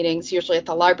 4 meetings, usually at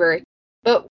the library,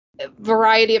 but a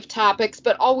variety of topics,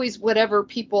 but always whatever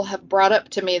people have brought up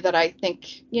to me that I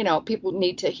think, people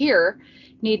need to hear,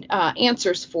 need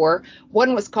answers for.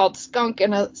 One was called Skunks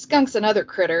and Other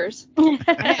Critters.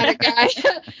 I had a guy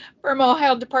from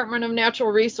Ohio Department of Natural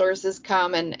Resources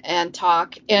come and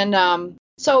talk. And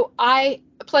so my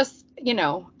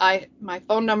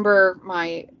phone number,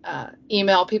 my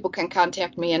email, people can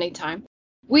contact me anytime.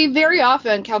 We very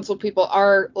often, council people,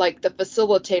 are like the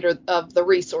facilitator of the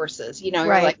resources. You're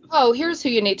like, oh, here's who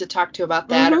you need to talk to about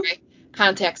that. Or I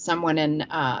contact someone and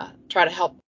try to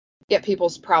help get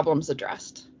people's problems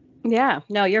addressed. Yeah,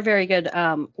 no, you're very good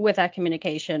with that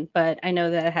communication, but I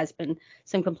know that it has been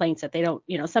some complaints that they don't,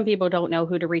 some people don't know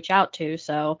who to reach out to.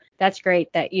 So that's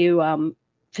great that you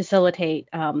facilitate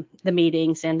the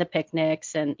meetings and the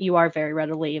picnics, and you are very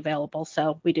readily available.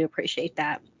 So we do appreciate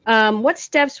that. What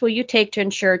steps will you take to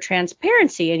ensure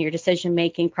transparency in your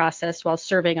decision-making process while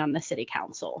serving on the city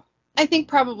council? I think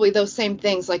probably those same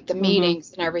things, like the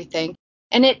meetings and everything.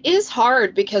 And it is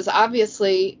hard because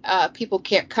obviously people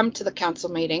can't come to the council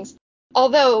meetings.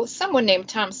 although someone named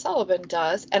Tom Sullivan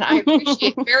does, and I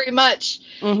appreciate very much,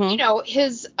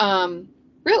 his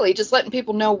really just letting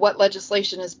people know what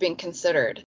legislation is being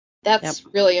considered. That's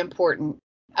really important.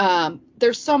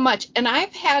 There's so much, and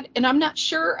I'm not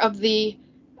sure of the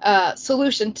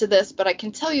solution to this, but I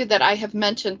can tell you that I have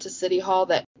mentioned to City Hall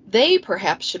that they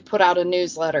perhaps should put out a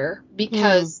newsletter,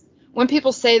 because when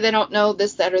people say they don't know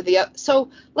this, that, or the other.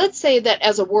 So let's say that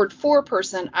as a Ward 4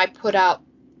 person, I put out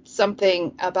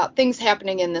something about things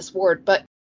happening in this ward, but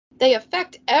they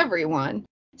affect everyone.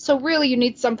 So really you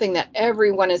need something that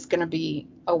everyone is going to be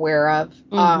aware of.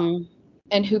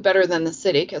 And who better than the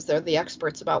city, because they're the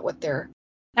experts about what they're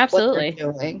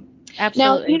doing.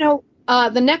 Absolutely. Now,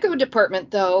 the NECO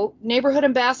department, though, neighborhood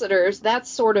ambassadors, that's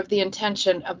sort of the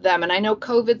intention of them. And I know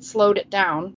COVID slowed it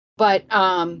down, but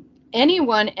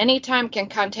anyone, anytime can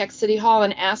contact City Hall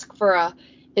and ask for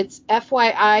it's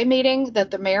FYI meeting,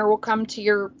 that the mayor will come to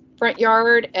your front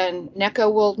yard and NECO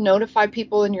will notify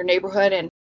people in your neighborhood, and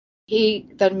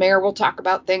the mayor will talk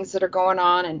about things that are going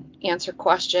on and answer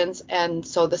questions. And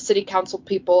so the city council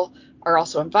people are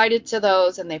also invited to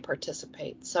those, and they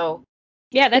participate. So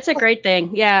yeah, that's a great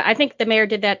thing. Yeah, I think the mayor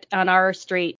did that on our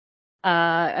street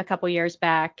a couple years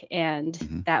back,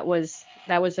 and that was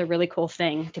a really cool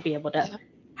thing to be able to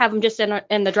have them just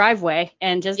in the driveway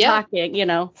and just talking,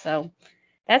 So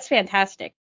that's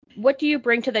fantastic. What do you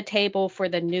bring to the table for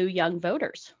the new young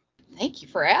voters? Thank you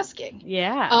for asking.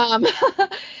 Yeah.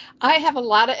 I have a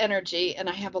lot of energy, and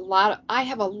I have a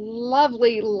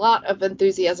lovely lot of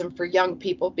enthusiasm for young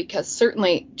people, because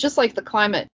certainly, just like the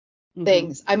climate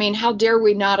things, I mean, how dare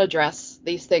we not address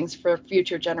these things for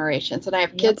future generations? And I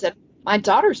have kids, and my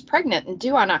daughter's pregnant and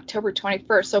due on October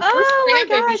 21st. So first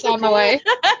grandbaby's on the way.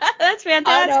 That's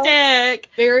fantastic.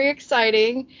 Very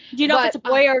exciting. Do you know if it's a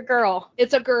boy or a girl?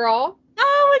 It's a girl.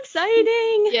 Oh,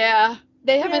 exciting. Yeah.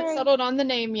 They haven't settled on the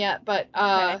name yet, but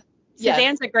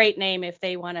Suzanne's a great name if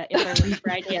they're looking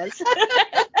for ideas.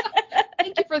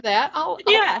 Thank you for that. I'll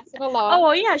pass it along.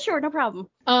 Oh, yeah, sure, no problem.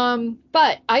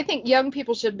 But I think young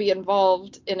people should be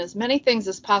involved in as many things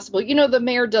as possible. The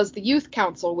mayor does the youth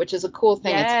council, which is a cool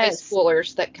thing. Yes. It's high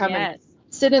schoolers that come and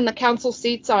sit in the council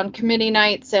seats on committee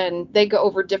nights, and they go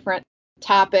over different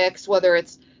topics, whether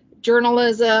it's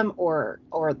journalism or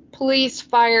police,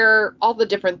 fire, all the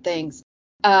different things.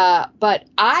 But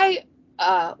I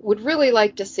would really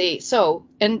like to see,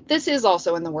 and this is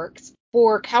also in the works,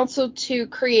 for council to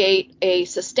create a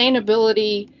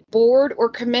sustainability board or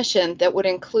commission that would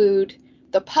include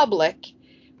the public.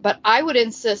 But I would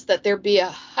insist that there be a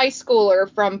high schooler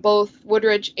from both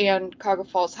Woodridge and Cuyahoga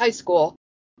Falls High School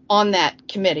on that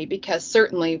committee, because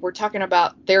certainly we're talking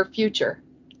about their future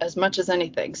as much as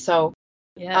anything. So,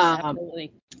 yes,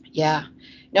 absolutely. Yeah.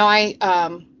 No,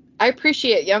 I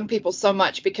appreciate young people so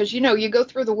much, because, you go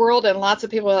through the world and lots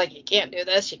of people are like, you can't do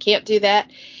this, you can't do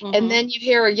that. And then you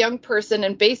hear a young person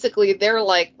and basically they're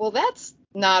like, well, that's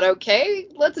not okay.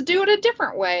 Let's do it a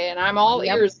different way. And I'm all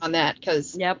ears on that,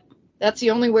 because that's the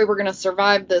only way we're going to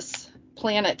survive this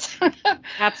planet.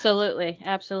 Absolutely.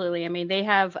 Absolutely. I mean, they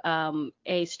have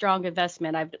a strong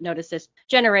investment. I've noticed this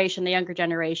generation, the younger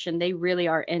generation, they really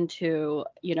are into,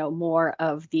 more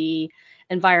of the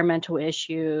environmental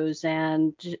issues,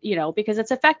 and because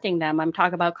it's affecting them. I'm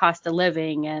talking about cost of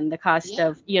living and the cost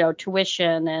of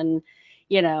tuition and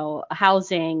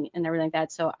housing and everything like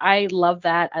that. So I love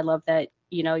that. I love that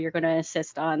you're going to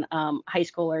insist on high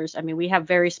schoolers. I mean, we have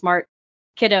very smart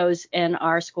kiddos in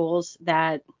our schools.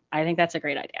 That I think that's a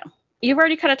great idea. You've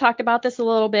already kind of talked about this a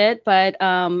little bit, but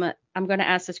I'm going to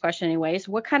ask this question anyways.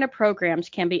 What kind of programs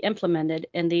can be implemented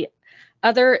in the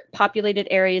other populated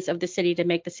areas of the city to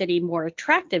make the city more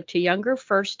attractive to younger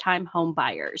first-time home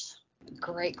buyers?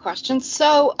 Great question.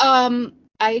 So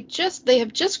they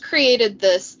have just created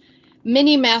this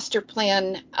mini master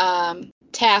plan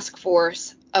task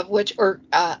force, of which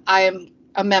I am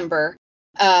a member.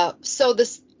 So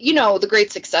this, the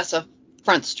great success of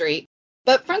Front Street.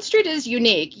 But Front Street is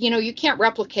unique. You can't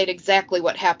replicate exactly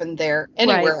what happened there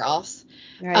anywhere else.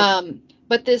 Right.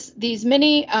 But these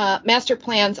mini master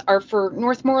plans are for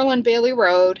Northmoreland Bailey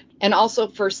Road and also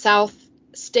for South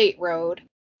State Road.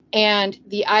 And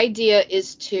the idea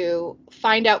is to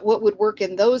find out what would work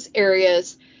in those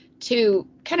areas to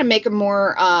kind of make them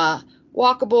more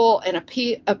walkable and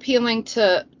appealing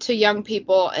to young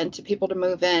people and to people to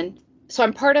move in. So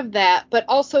I'm part of that, but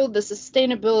also the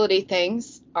sustainability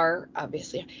things are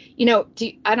obviously,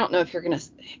 I don't know if you're going to,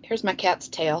 here's my cat's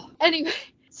tail. Anyway,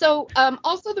 so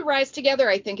also the Rise Together,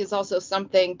 I think, is also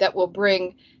something that will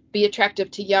be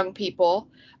attractive to young people.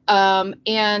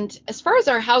 And as far as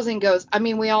our housing goes, I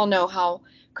mean, we all know how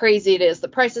crazy it is. The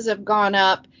prices have gone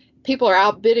up. people are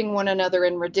outbidding one another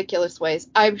in ridiculous ways.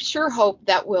 I sure hope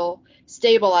that will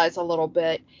stabilize a little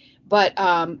bit. But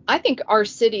I think our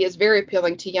city is very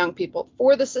appealing to young people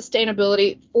for the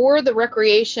sustainability, for the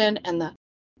recreation and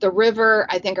the river.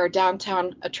 I think our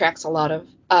downtown attracts a lot of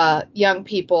young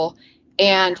people.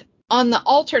 And on the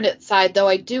alternate side, though,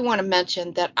 I do want to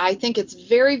mention that I think it's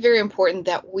very, very important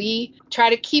that we try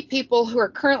to keep people who are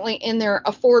currently in their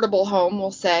affordable home,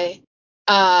 we'll say,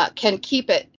 can keep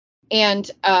it. And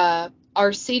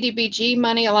our CDBG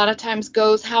money a lot of times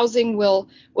goes, housing will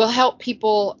help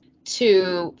people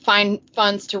to find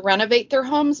funds to renovate their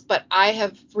homes, but I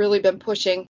have really been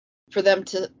pushing for them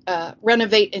to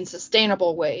renovate in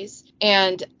sustainable ways.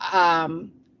 And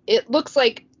it looks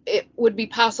like it would be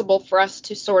possible for us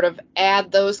to sort of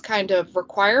add those kind of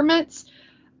requirements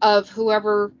of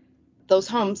whoever those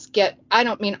homes get. I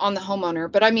don't mean on the homeowner,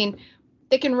 but I mean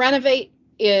they can renovate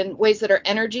in ways that are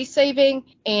energy saving,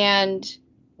 and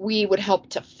we would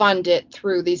help to fund it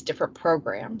through these different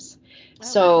programs. Oh,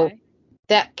 so okay.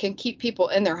 that can keep people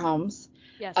in their homes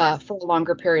Yes. for a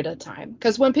longer period of time.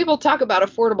 Because when people talk about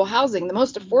affordable housing, the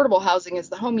most affordable housing is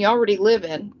the home you already live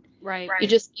in. Right. You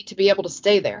just need to be able to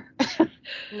stay there.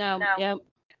 No. Yep.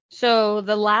 So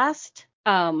the last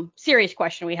serious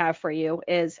question we have for you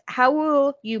is, how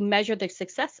will you measure the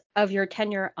success of your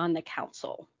tenure on the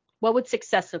council? What would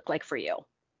success look like for you?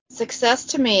 Success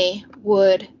to me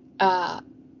would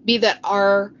be that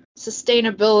our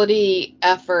sustainability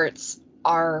efforts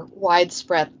are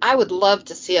widespread. I would love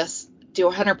to see us do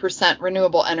 100%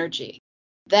 renewable energy.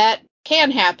 That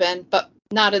can happen, but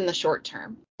not in the short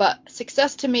term. But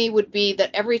success to me would be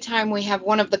that every time we have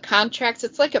one of the contracts,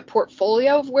 it's like a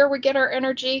portfolio of where we get our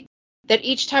energy, that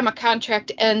each time a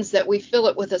contract ends, that we fill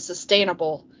it with a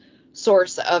sustainable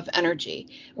source of energy.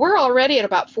 We're already at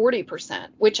about 40%,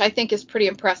 which I think is pretty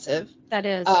impressive. That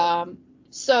is.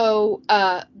 So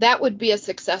that would be a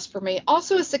success for me.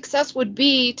 Also, a success would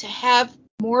be to have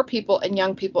more people and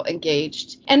young people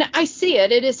engaged. And I see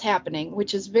it. It is happening,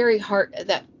 which is very hard.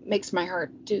 That makes my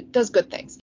heart does good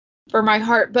things for my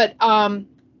heart. But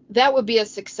that would be a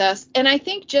success. And I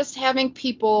think just having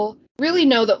people really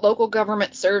know that local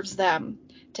government serves them,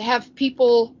 to have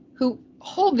people who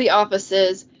hold the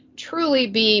offices truly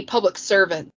be public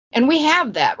servants. And we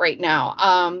have that right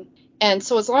now. And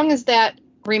so as long as that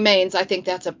remains, I think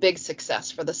that's a big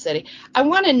success for the city. I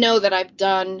want to know that I've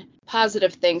done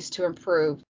positive things to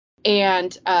improve.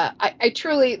 And I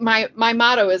truly, my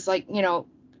motto is like,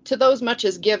 to those much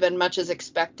is given, much is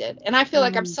expected. And I feel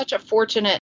like I'm such a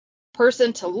fortunate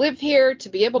person to live here, to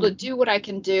be able to do what I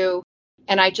can do.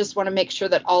 And I just want to make sure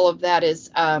that all of that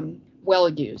is well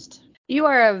used. You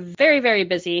are a very, very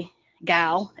busy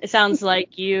gal. It sounds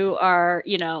like you are,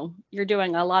 you're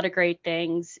doing a lot of great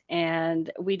things,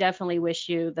 and we definitely wish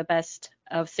you the best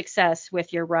of success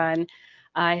with your run.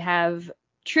 I have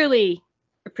truly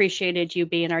appreciated you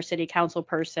being our city council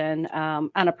person.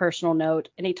 On a personal note,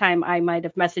 anytime I might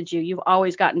have messaged you, you've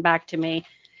always gotten back to me,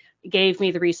 gave me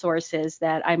the resources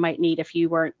that I might need if you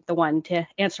weren't the one to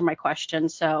answer my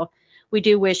questions. So we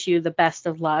do wish you the best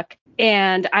of luck.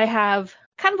 And I have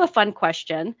kind of a fun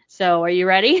question. So are you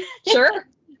ready? Sure.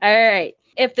 All right.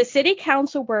 If the city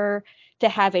council were to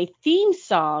have a theme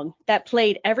song that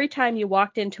played every time you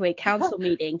walked into a council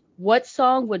meeting, what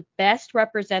song would best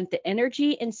represent the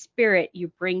energy and spirit you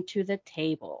bring to the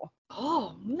table?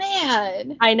 Oh,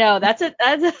 man. I know. That's it.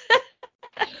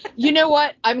 You know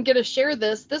what? I'm going to share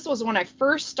this. This was when I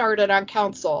first started on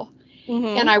council.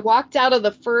 Mm-hmm. And I walked out of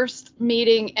the first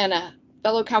meeting, and a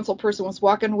fellow council person was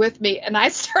walking with me, and I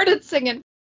started singing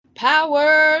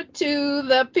 "Power to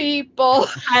the People."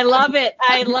 I love it.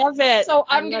 I love it. So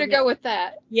I'm going to go with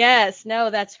that. Yes. No,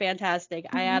 that's fantastic.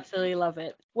 I absolutely love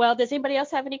it. Well, does anybody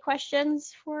else have any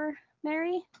questions for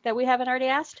Mary that we haven't already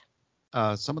asked?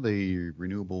 Some of the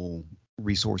renewable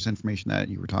resource information that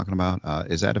you were talking about,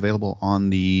 is that available on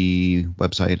the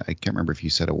website? I can't remember if you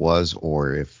said it was,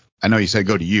 or if I know you said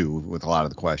go to you with a lot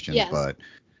of the questions, Yes. but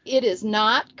It is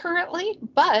not currently,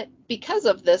 but because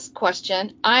of this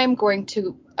question, I'm going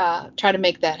to try to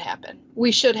make that happen.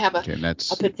 We should have a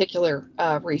particular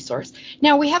resource.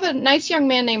 Now, we have a nice young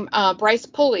man named Bryce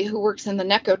Pulley who works in the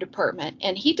NECO department,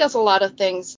 and he does a lot of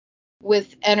things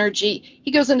with energy. He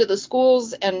goes into the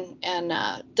schools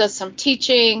and does some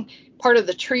teaching. Part of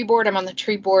the tree board. I'm on the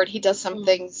tree board. He does some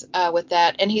things with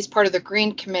that, and he's part of the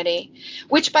green committee,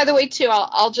 which, by the way, too,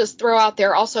 I'll just throw out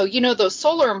there also, those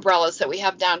solar umbrellas that we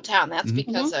have downtown, that's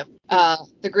because of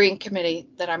the green committee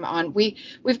that I'm on.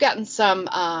 We've gotten some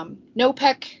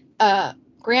NOPEC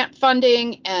grant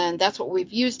funding, and that's what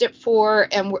we've used it for,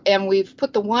 and we've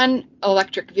put the one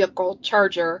electric vehicle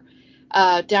charger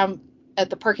down at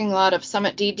the parking lot of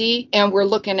Summit DD, and we're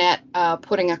looking at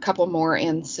putting a couple more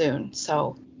in soon.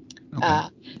 So,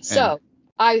 Okay.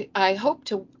 I hope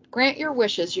to grant your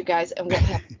wishes, you guys, and we'll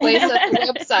have a place at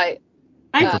the website.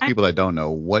 For people that don't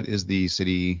know, what is the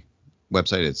city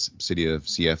website? It's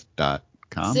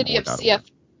cityofcf.com City or of .org? CF.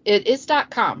 It is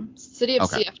 .com.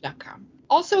 Cityofcf.com.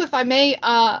 Also, if I may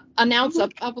announce a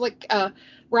public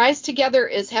Rise Together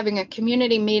is having a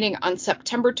community meeting on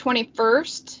September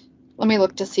 21st. Let me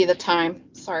look to see the time.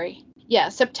 Sorry. Yeah,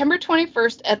 September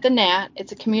 21st at the Nat.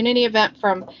 It's a community event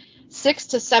from 6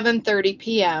 to 7:30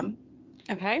 p.m.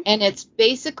 Okay. And it's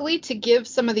basically to give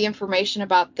some of the information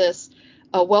about this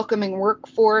welcoming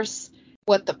workforce,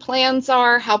 what the plans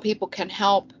are, how people can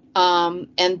help. And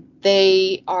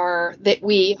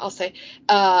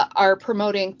are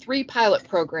promoting 3 pilot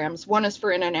programs. One is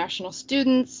for international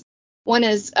students. One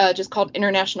is just called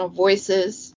International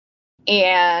Voices.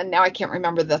 And now I can't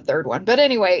remember the third one. But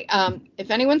anyway,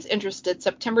 if anyone's interested,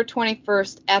 September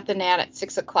 21st at the Nat at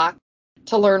 6 o'clock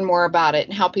to learn more about it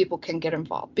and how people can get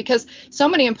involved. Because so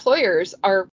many employers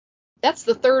that's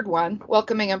the third one,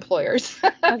 welcoming employers.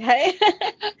 Okay.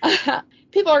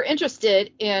 People are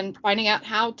interested in finding out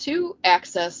how to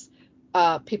access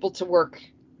people to work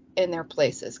in their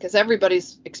places because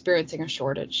everybody's experiencing a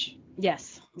shortage.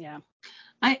 Yes. Yeah.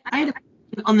 I had a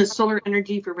question on the solar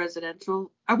energy for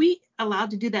residential. Are we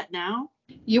allowed to do that now?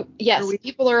 Yes,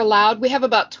 people are allowed. We have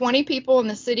about 20 people in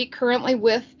the city currently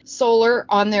with solar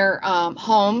on their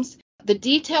homes. The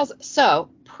details, so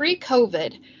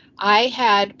pre-COVID, I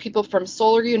had people from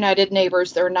Solar United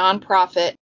Neighbors, they're a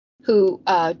nonprofit who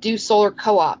do solar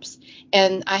co-ops.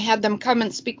 And I had them come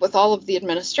and speak with all of the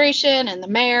administration and the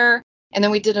mayor. And then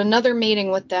we did another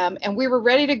meeting with them. And we were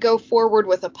ready to go forward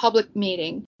with a public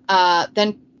meeting.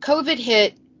 Then COVID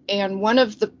hit, and one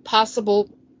of the possible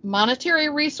monetary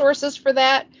resources for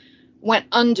that went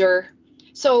under.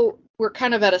 So we're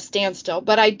kind of at a standstill.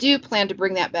 But I do plan to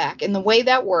bring that back. And the way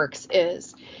that works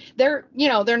is they're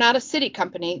not a city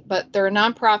company, but they're a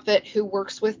nonprofit who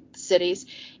works with cities.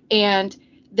 And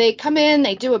they come in,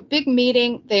 they do a big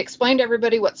meeting, they explain to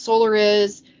everybody what solar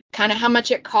is, kind of how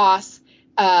much it costs,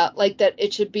 like that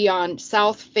it should be on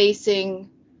south-facing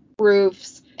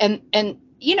roofs, and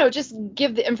just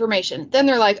give the information. Then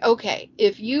they're like, okay,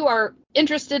 if you are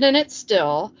interested in it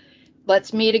still,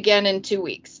 let's meet again in 2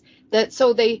 weeks.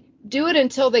 So they do it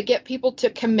until they get people to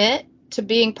commit to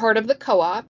being part of the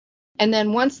co-op. And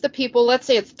then once the people, let's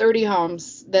say it's 30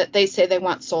 homes that they say they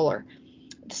want solar.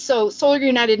 So Solar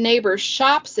United Neighbors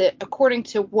shops it according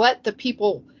to what the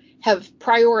people have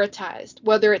prioritized,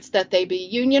 whether it's that they be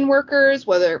union workers,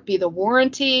 whether it be the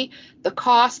warranty, the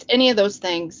cost, any of those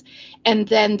things. And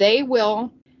then they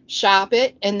will shop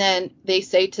it. And then they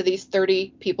say to these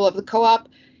 30 people of the co-op,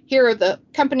 here are the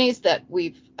companies that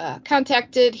we've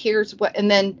contacted. Here's what,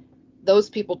 and then those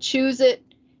people choose it.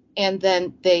 And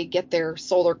then they get their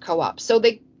solar co-op. So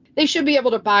they should be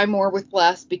able to buy more with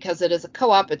less because it is a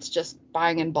co-op. It's just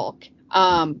buying in bulk.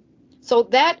 So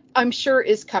that I'm sure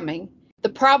is coming. The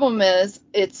problem is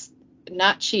it's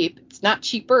not cheap. It's not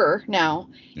cheaper now.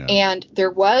 Yeah. And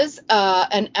there was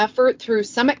an effort through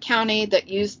Summit County that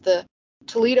used the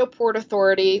Toledo Port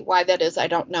Authority. Why that is, I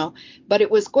don't know. But it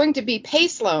was going to be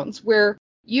PACE loans where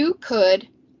you could,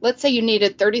 let's say you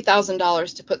needed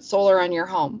 $30,000 to put solar on your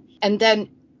home. And then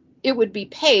it would be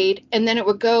paid, and then it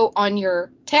would go on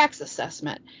your tax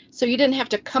assessment. So you didn't have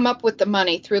to come up with the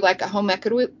money through like a home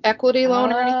equity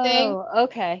loan or anything. Oh,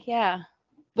 okay, yeah.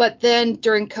 But then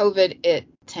during COVID, it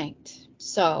tanked.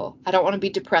 So I don't want to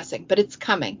be depressing, but it's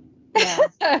coming. Yeah.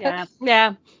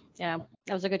 That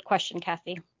was a good question,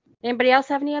 Kathy. Anybody else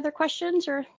have any other questions?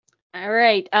 Or all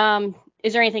right.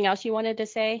 Is there anything else you wanted to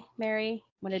say, Mary?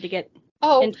 Wanted to get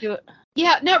into it?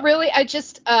 Yeah, not really. I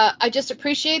just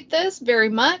appreciate this very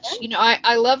much.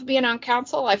 I love being on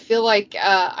council. I feel like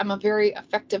I'm a very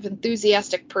effective,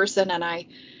 enthusiastic person, and I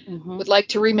would like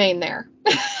to remain there.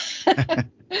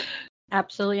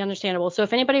 Absolutely understandable. So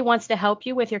if anybody wants to help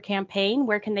you with your campaign,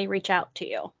 where can they reach out to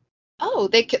you? Oh,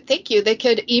 they could. Thank you. They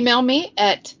could email me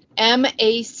at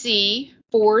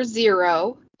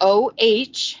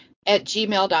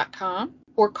mac40oh@gmail.com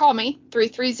or call me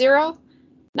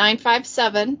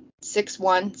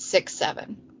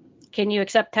 330-957-6167. Can you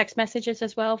accept text messages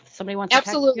as well if somebody wants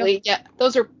Absolutely. to text you? Yeah.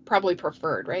 Those are probably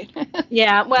preferred, right?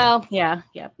 Yeah. Well, yeah.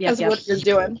 That's what you're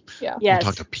doing. Yeah. Yes.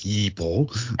 Talk to people.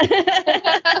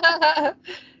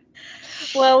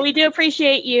 Well, we do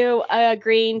appreciate you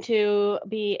agreeing to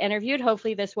be interviewed.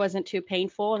 Hopefully this wasn't too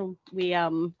painful, and we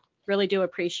really do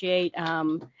appreciate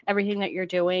everything that you're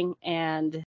doing,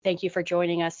 and thank you for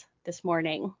joining us this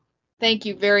morning. Thank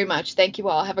you very much. Thank you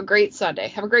all. Have a great Sunday.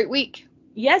 Have a great week.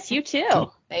 Yes, you too.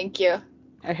 All Thank you.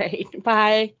 right.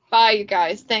 Bye. Bye, you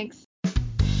guys. Thanks.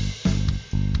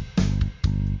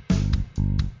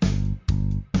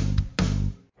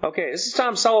 Okay, this is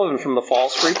Tom Sullivan from the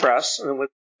Falls Free Press, and with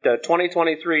the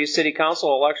 2023 City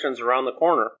Council elections around the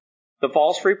corner, the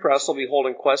Falls Free Press will be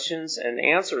holding questions and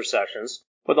answer sessions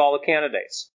with all the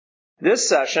candidates. This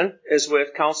session is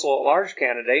with Council at Large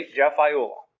candidate Jeff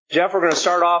Ayula. Jeff, we're going to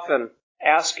start off and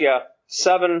ask you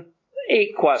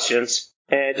 8 questions,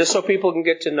 and just so people can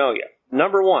get to know you.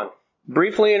 Number 1,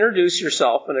 briefly introduce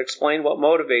yourself and explain what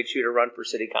motivates you to run for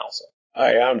City Council.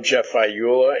 Hi, I'm Jeff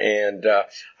Ayula, and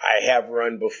I have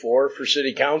run before for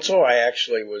City Council. I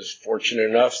actually was fortunate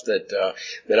enough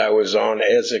that I was on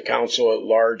as a council at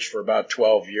large for about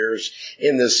 12 years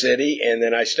in the city, and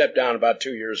then I stepped down about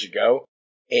 2 years ago.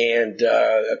 And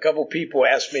a couple people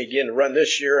asked me again to run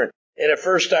this year, and at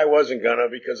first I wasn't gonna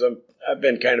because I've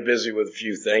been kind of busy with a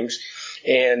few things.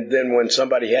 And then when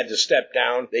somebody had to step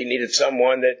down, they needed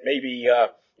someone that maybe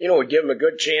would give them a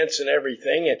good chance and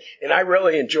everything. And I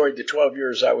really enjoyed the 12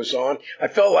 years I was on. I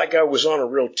felt like I was on a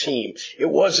real team. It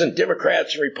wasn't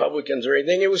Democrats and Republicans or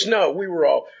anything. We were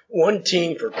all one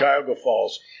team for Cuyahoga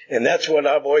Falls. And that's what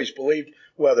I've always believed,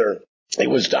 whether it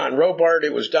was Don Robart,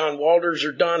 it was Don Walters,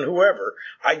 or Don whoever.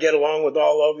 I get along with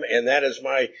all of them, and that is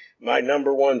my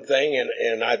number one thing,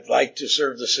 and I'd like to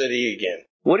serve the city again.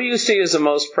 What do you see as the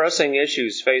most pressing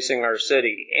issues facing our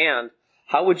city, and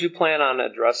how would you plan on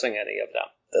addressing any of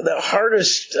them? The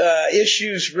hardest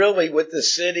issues really with the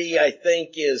city, I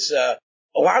think, is a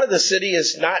lot of the city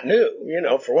is not new.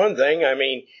 For one thing, I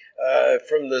mean,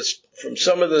 from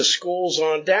some of the schools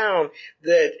on down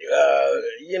that,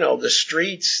 the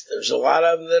streets, there's a lot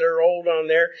of them that are old on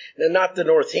there. And not the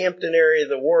Northampton area,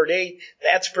 the Ward 8,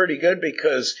 that's pretty good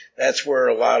because that's where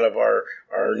a lot of our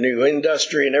new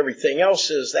industry and everything else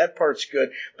is. That part's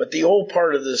good. But the old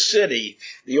part of the city,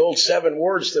 the old 7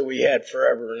 wards that we had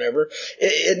forever and ever,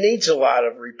 it needs a lot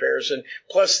of repairs. And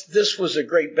plus, this was a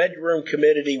great bedroom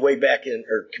committee way back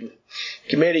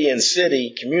committee and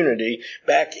city community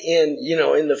back in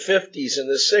the 50s and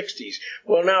the 60s.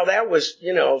 Well, now that was,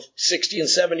 60 and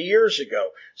 70 years ago.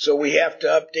 So we have to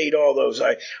update all those.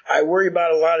 I worry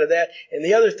about a lot of that. And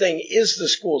the other thing is the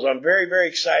schools. I'm very, very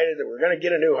excited that we're going to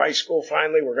get a new high school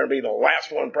finally. We're going to be the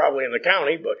last one probably in the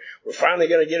county, but we're finally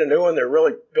going to get a new one. They're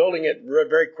really building it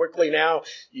very quickly now.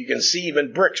 You can see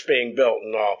even bricks being built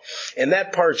and all. And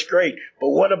that part's great. But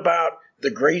what about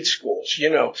the grade schools?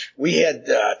 We had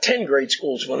 10 grade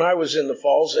schools when I was in the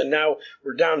Falls, and now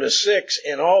we're down to 6,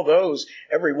 and all those,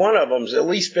 every one of them is at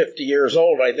least 50 years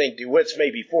old. I think DeWitt's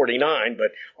maybe 49,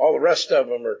 but all the rest of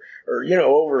them are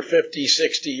over 50,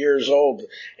 60 years old,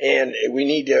 and we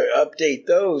need to update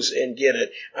those and get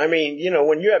it. I mean,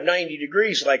 when you have 90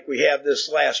 degrees like we have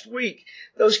this last week,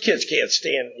 those kids can't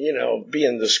stand, be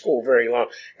in the school very long.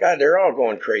 God, they're all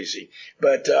going crazy.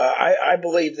 But I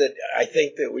believe that I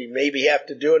think that we maybe have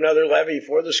to do another levy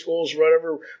for the schools,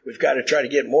 whatever. We've got to try to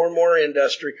get more and more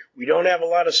industry. We don't have a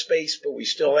lot of space, but we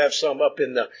still have some up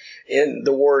in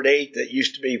the Ward 8 that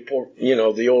used to be,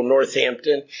 the old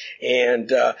Northampton.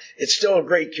 And it's still a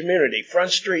great community.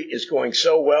 Front Street is going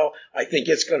so well. I think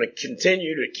it's going to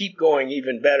continue to keep going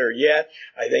even better yet.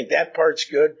 I think that part's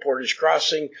good. Portage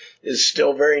Crossing is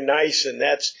still very nice, and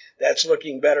that's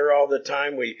looking better all the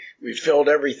time. We filled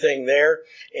everything there,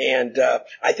 and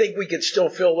I think we could still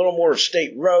fill a little more of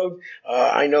State Road.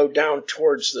 I know down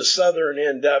towards the southern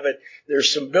end of it,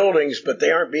 there's some buildings, but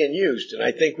they aren't being used, and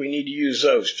I think we need to use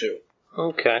those too.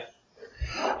 Okay.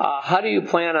 How do you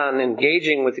plan on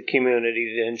engaging with the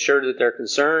community to ensure that their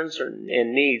concerns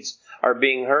and needs are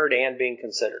being heard and being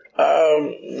considered?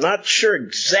 Not sure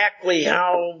exactly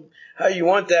how you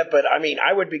want that, but I mean,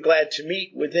 I would be glad to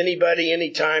meet with anybody,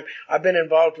 anytime. I've been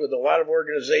involved with a lot of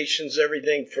organizations,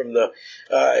 everything from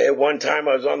at one time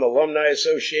I was on the Alumni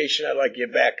Association. I'd like to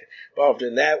get back involved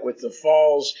in that with the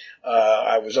Falls.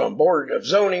 I was on board of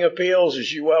zoning appeals,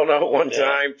 as you well know, one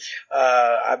time.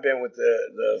 I've been with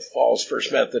the Falls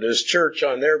First Methodist Church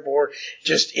on their board.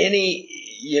 Just any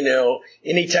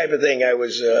type of thing. I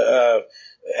was,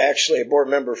 actually a board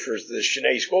member for the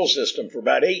Cheney school system for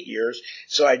about 8 years.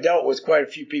 So I dealt with quite a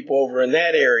few people over in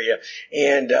that area.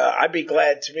 And I'd be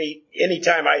glad to meet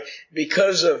anytime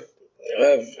because of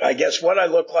I guess what I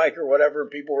look like or whatever,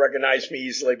 people recognize me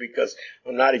easily because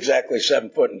I'm not exactly 7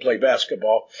 foot and play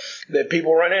basketball, that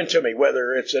people run into me,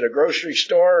 whether it's at a grocery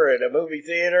store, or at a movie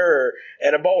theater, or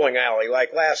at a bowling alley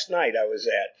like last night I was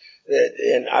at.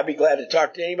 And I'd be glad to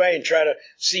talk to anybody and try to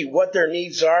see what their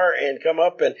needs are and come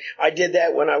up. And I did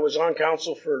that when I was on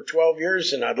council for 12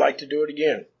 years, and I'd like to do it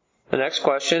again. The next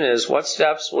question is, what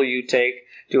steps will you take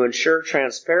to ensure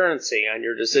transparency on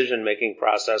your decision-making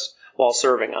process while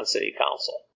serving on City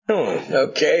Council?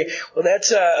 Okay. Well,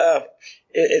 it's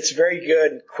a very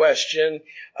good question.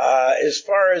 As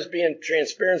far as being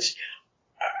transparent,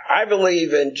 I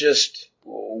believe in just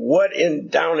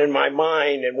down in my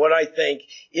mind and what I think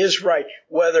is right,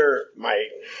 whether my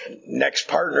next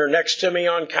partner next to me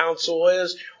on council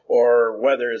is, or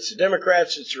whether it's the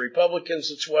Democrats, it's the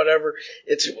Republicans, it's whatever.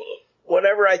 It's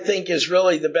whatever I think is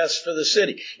really the best for the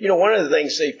city. One of the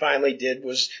things they finally did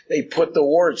was they put the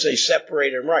wards, they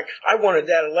separated them right. I wanted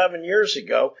that 11 years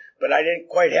ago, but I didn't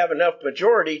quite have enough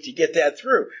majority to get that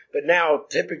through. But now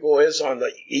typical is on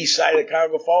the east side of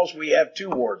Cuyahoga Falls, we have 2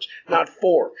 wards, not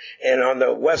 4. And on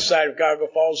the west side of Cuyahoga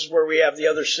Falls is where we have the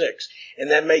other 6.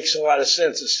 And that makes a lot of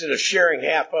sense. Instead of sharing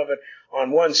half of it on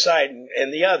one side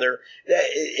and the other,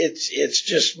 it's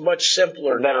just much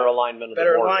simpler. Better alignment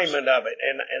of it.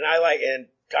 And I like, and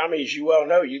Tommy, as you well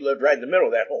know, you lived right in the middle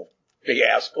of that whole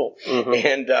fiasco. Mm-hmm.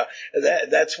 And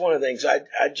that's one of the things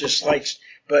I just like.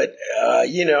 But,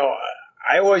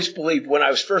 I always believed when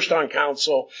I was first on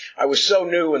council, I was so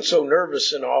new and so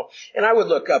nervous and all, and I would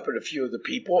look up at a few of the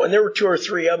people, and there were 2 or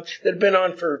 3 of them that had been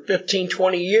on for 15,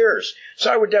 20 years.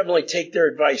 So I would definitely take their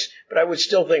advice, but I would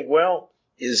still think, well,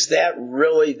 is that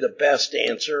really the best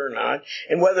answer or not?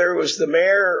 And whether it was the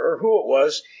mayor or who it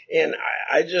was, and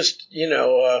I just,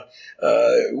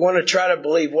 want to try to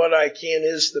believe what I can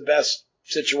is the best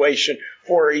situation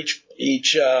for each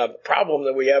problem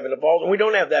that we have in the Falls. And we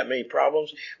don't have that many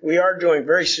problems. We are doing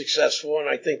very successful, and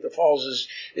I think the Falls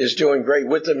is doing great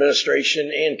with the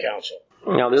administration and council.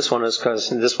 Now, this one is because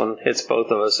this one hits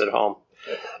both of us at home.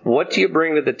 What do you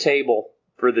bring to the table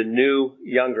for the new,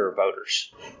 younger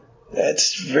voters?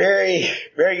 That's very,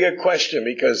 very good question,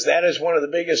 because that is one of the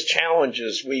biggest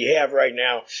challenges we have right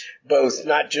now, both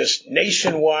not just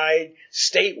nationwide,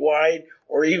 statewide,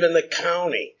 or even the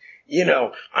county.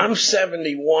 I'm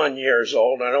 71 years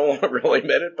old. I don't want to really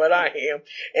admit it, but I am.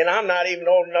 And I'm not even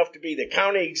old enough to be the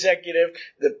county executive,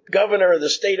 the governor of the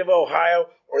state of Ohio,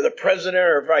 or the president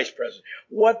or vice president.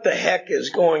 What the heck is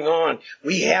going on?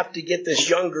 We have to get this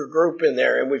younger group in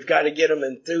there, and we've got to get them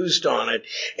enthused on it.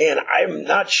 And I'm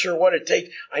not sure what it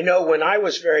takes. I know when I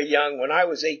was very young, when I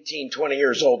was 18, 20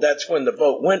 years old, that's when the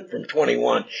vote went from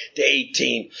 21 to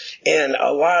 18. And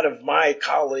a lot of my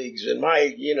colleagues and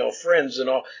my, friends and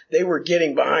all, they were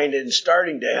getting behind it and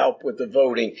starting to help with the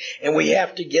voting. And we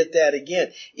have to get that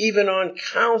again. Even on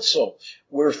council,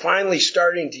 we're finally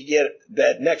starting to get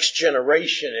that next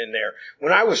generation in there.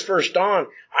 When I was first on,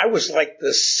 I was like the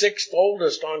 6th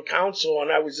oldest on council,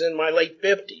 and I was in my late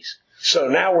 50s. So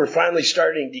now we're finally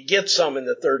starting to get some in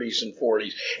the 30s and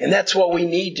 40s. And that's what we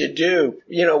need to do.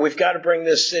 We've got to bring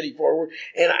this city forward.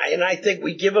 And I think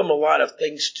we give them a lot of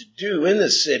things to do in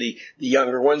the city, the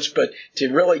younger ones, but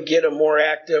to really get them more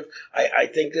active, I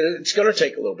think that it's going to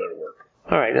take a little bit of work.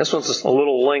 All right. This one's a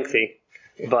little lengthy,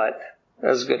 but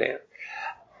that's a good answer.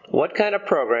 What kind of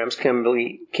programs can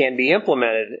be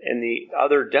implemented in the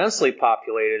other densely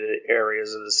populated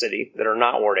areas of the city that are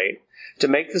not Ward 8 to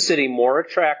make the city more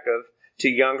attractive to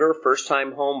younger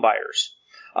first-time home buyers?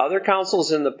 Other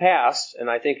councils in the past, and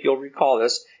I think you'll recall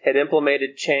this, had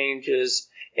implemented changes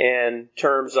in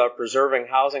terms of preserving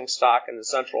housing stock in the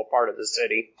central part of the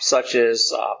city, such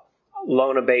as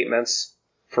loan abatements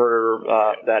for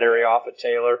that area off of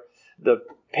Taylor, the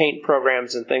paint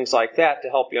programs and things like that to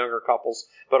help younger couples.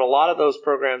 But a lot of those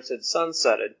programs had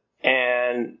sunsetted,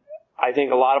 and I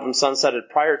think a lot of them sunsetted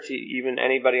prior to even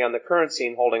anybody on the current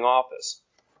scene holding office.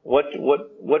 What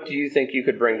do you think you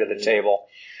could bring to the table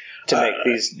to make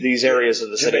these areas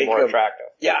of the city more attractive?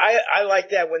 Yeah, I like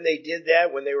that when they did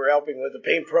that, when they were helping with the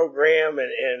paint program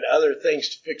and other things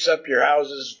to fix up your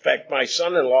houses. In fact, my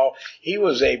son-in-law, he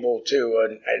was able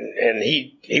to, and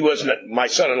he wasn't my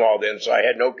son-in-law then, so I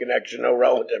had no connection, no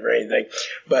relative or anything,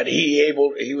 but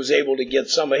he was able to get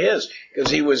some of his, because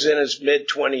he was in his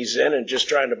mid-20s then and just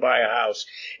trying to buy a house.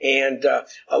 And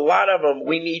a lot of them,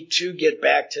 we need to get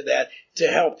back to that to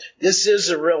help. This is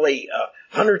a really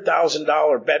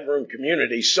 $100,000 bedroom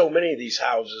community. So many of these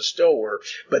houses still were,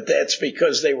 but that's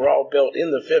because they were all built in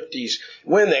the 50s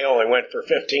when they only went for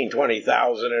 15,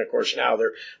 20,000. And of course now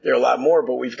they're a lot more,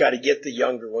 but we've got to get the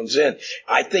younger ones in.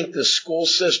 I think the school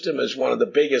system is one of the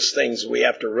biggest things we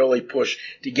have to really push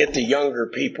to get the younger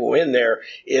people in there,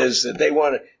 is that they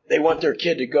want their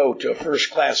kid to go to a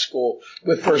first-class school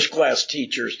with first-class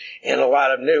teachers and a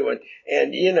lot of new.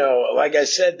 And like I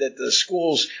said, that the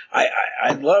schools,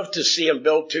 I'd love to see them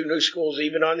build 2 new schools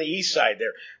even on the east side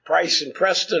there. Price and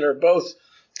Preston are both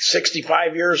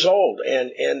 65 years old,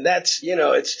 and that's,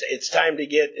 it's time to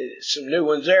get some new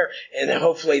ones there, and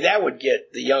hopefully that would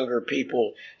get the younger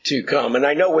people to come. And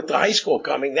I know with the high school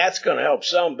coming, that's going to help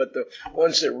some, but the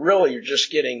ones that really are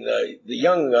just getting the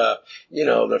young,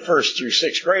 the first through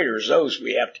sixth graders, those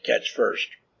we have to catch first.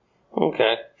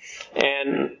 Okay.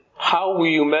 And how will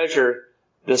you measure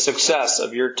the success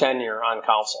of your tenure on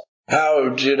council? How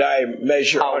did I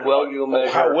measure? How will you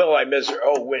measure? How will I measure?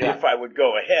 If I would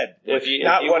go ahead. If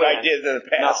what win. I did in the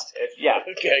past. No,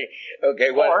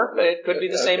 Okay. Or it could be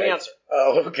the same answer.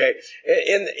 Oh, okay.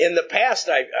 In the past,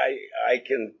 I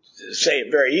can say it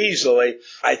very easily.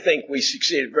 I think we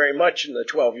succeeded very much in the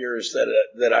 12 years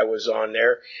that I was on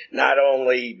there. Not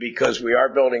only because we are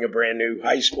building a brand new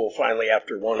high school finally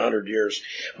after 100 years,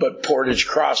 but Portage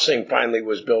Crossing finally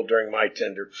was built during my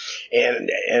tenure.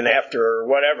 And after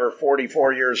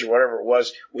 44 years or whatever it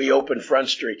was, we opened Front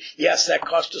Street. Yes, that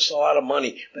cost us a lot of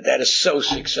money, but that is so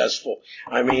successful.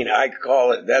 I mean, I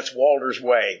call it, that's Walter's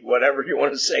way, whatever you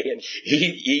want to say. And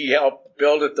he helped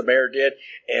build it, the mayor did.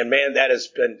 And man, that has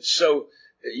been so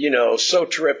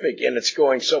terrific, and it's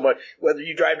going so much. Whether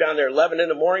you drive down there 11 in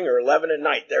the morning or 11 at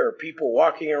night, there are people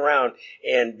walking around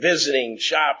and visiting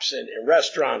shops and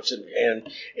restaurants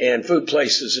and food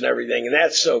places and everything, and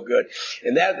that's so good.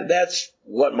 And that's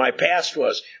what my past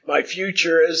was. My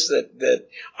future is that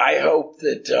I hope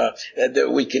that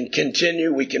we can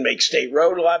continue. We can make State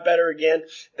Road a lot better again.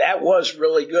 That was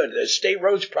really good. The State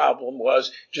Road's problem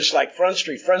was just like Front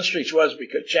Street. Front Street's was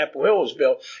because Chapel Hill was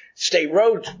built. State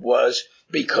Road was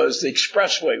because the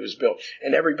expressway was built,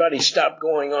 and everybody stopped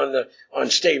going on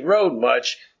State Road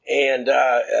much, and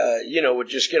would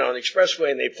just get on the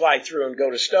expressway and they'd fly through and go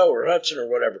to Stowe or Hudson or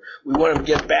whatever. We want them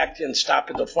to get back and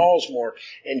stop at the falls more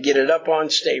and get it up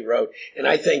on State Road. And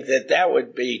I think that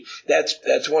would be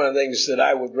that's one of the things that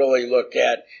I would really look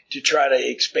at to try to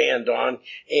expand on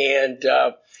and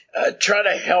try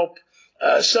to help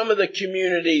some of the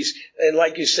communities, and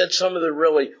like you said, some of the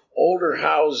really older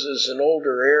houses and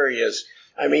older areas.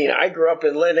 I mean, I grew up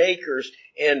in Lynn Acres,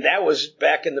 and that was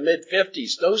back in the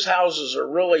mid-'50s. Those houses are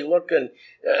really looking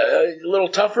a little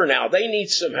tougher now. They need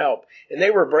some help, and they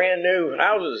were brand new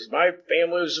houses. My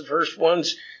family was the first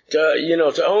ones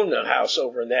to own the house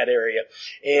over in that area.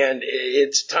 And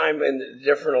it's time in the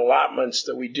different allotments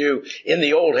that we do in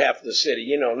the old half of the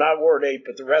city, not Ward 8,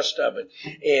 but the rest of it,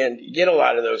 and get a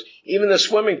lot of those. Even the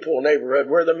swimming pool neighborhood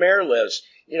where the mayor lives,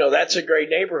 that's a great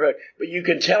neighborhood, but you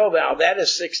can tell now that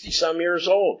is 60-some years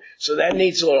old. So that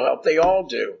needs a little help. They all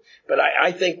do. But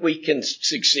I think we can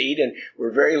succeed, and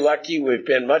we're very lucky. We've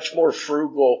been much more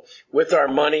frugal with our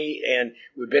money, and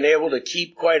we've been able to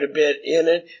keep quite a bit in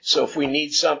it. So if we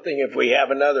need something, if we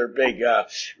have another big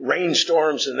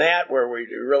rainstorms and that where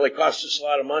it really costs us a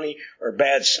lot of money, or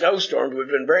bad snowstorms, we've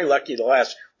been very lucky the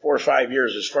last 4 or 5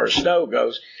 years as far as snow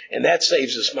goes, and that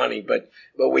saves us money. But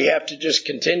we have to just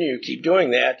continue to keep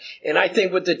doing that. And I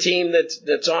think with the team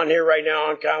that's on here right now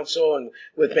on council, and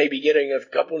with maybe getting a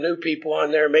couple new people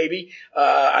on there, maybe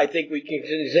I think we can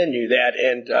continue that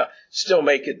and still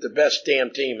make it the best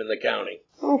damn team in the county.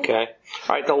 Okay.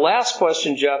 All right. The last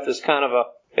question, Jeff, is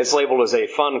it's labeled as a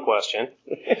fun question.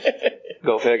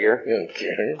 Go figure.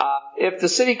 Okay. If the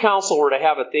city council were to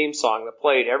have a theme song that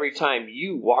played every time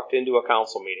you walked into a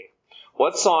council meeting,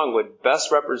 what song would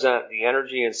best represent the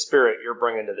energy and spirit you're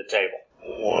bringing to the table?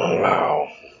 Wow.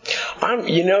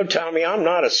 Tommy, I'm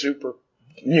not a super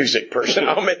music person.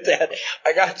 I'll admit that.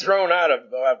 I got thrown out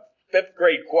of fifth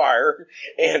grade choir,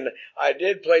 and I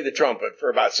did play the trumpet for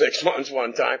about 6 months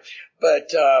one time.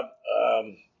 But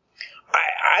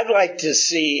I'd like to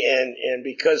see, and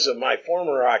because of my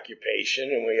former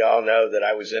occupation, and we all know that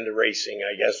I was into racing,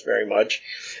 I guess, very much,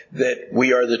 that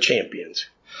we are the champions.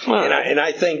 Wow. And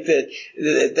I think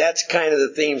that's kind of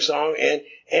the theme song, and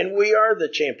we are the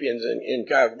champions in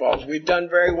Cuyahoga Falls. We've done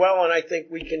very well, and I think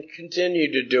we can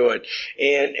continue to do it.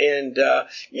 And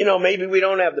maybe we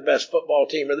don't have the best football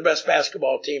team or the best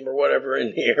basketball team or whatever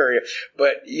in the area,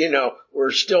 but,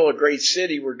 we're still a great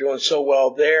city. We're doing so well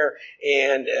there.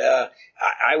 And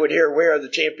I would hear We Are the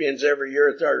Champions every year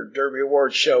at our Derby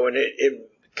Awards show, and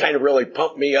it kind of really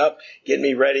pumped me up, get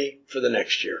me ready for the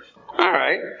next year. All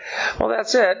right. Well,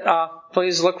 that's it.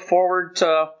 Please look forward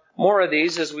to more of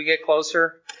these as we get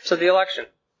closer to the election.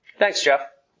 Thanks, Jeff.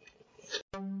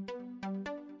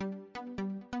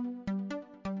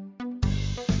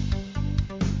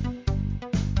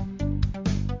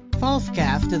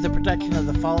 Fallscast is a production of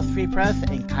the Falls Free Press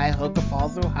in Cuyahoga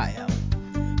Falls, Ohio.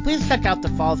 Please check out the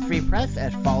Falls Free Press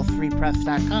at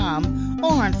fallsfreepress.com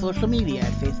or on social media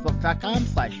at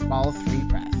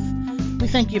facebook.com/fallsfreepress. We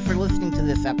thank you for listening to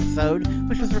this episode,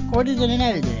 which was recorded and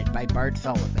edited by Bart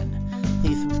Sullivan.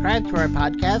 please subscribe to our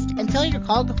podcast and tell your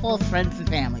Cuyahoga Falls friends and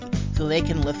family so they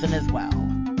can listen as well.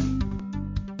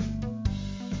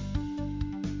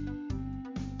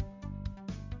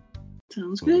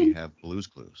 Sounds So we good. have Blue's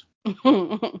Clues.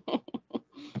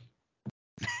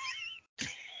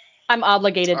 I'm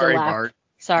obligated Sorry, to laugh. Bart.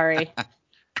 Sorry.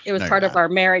 It was No, part you're of not. our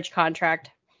marriage contract.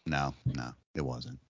 No, it wasn't.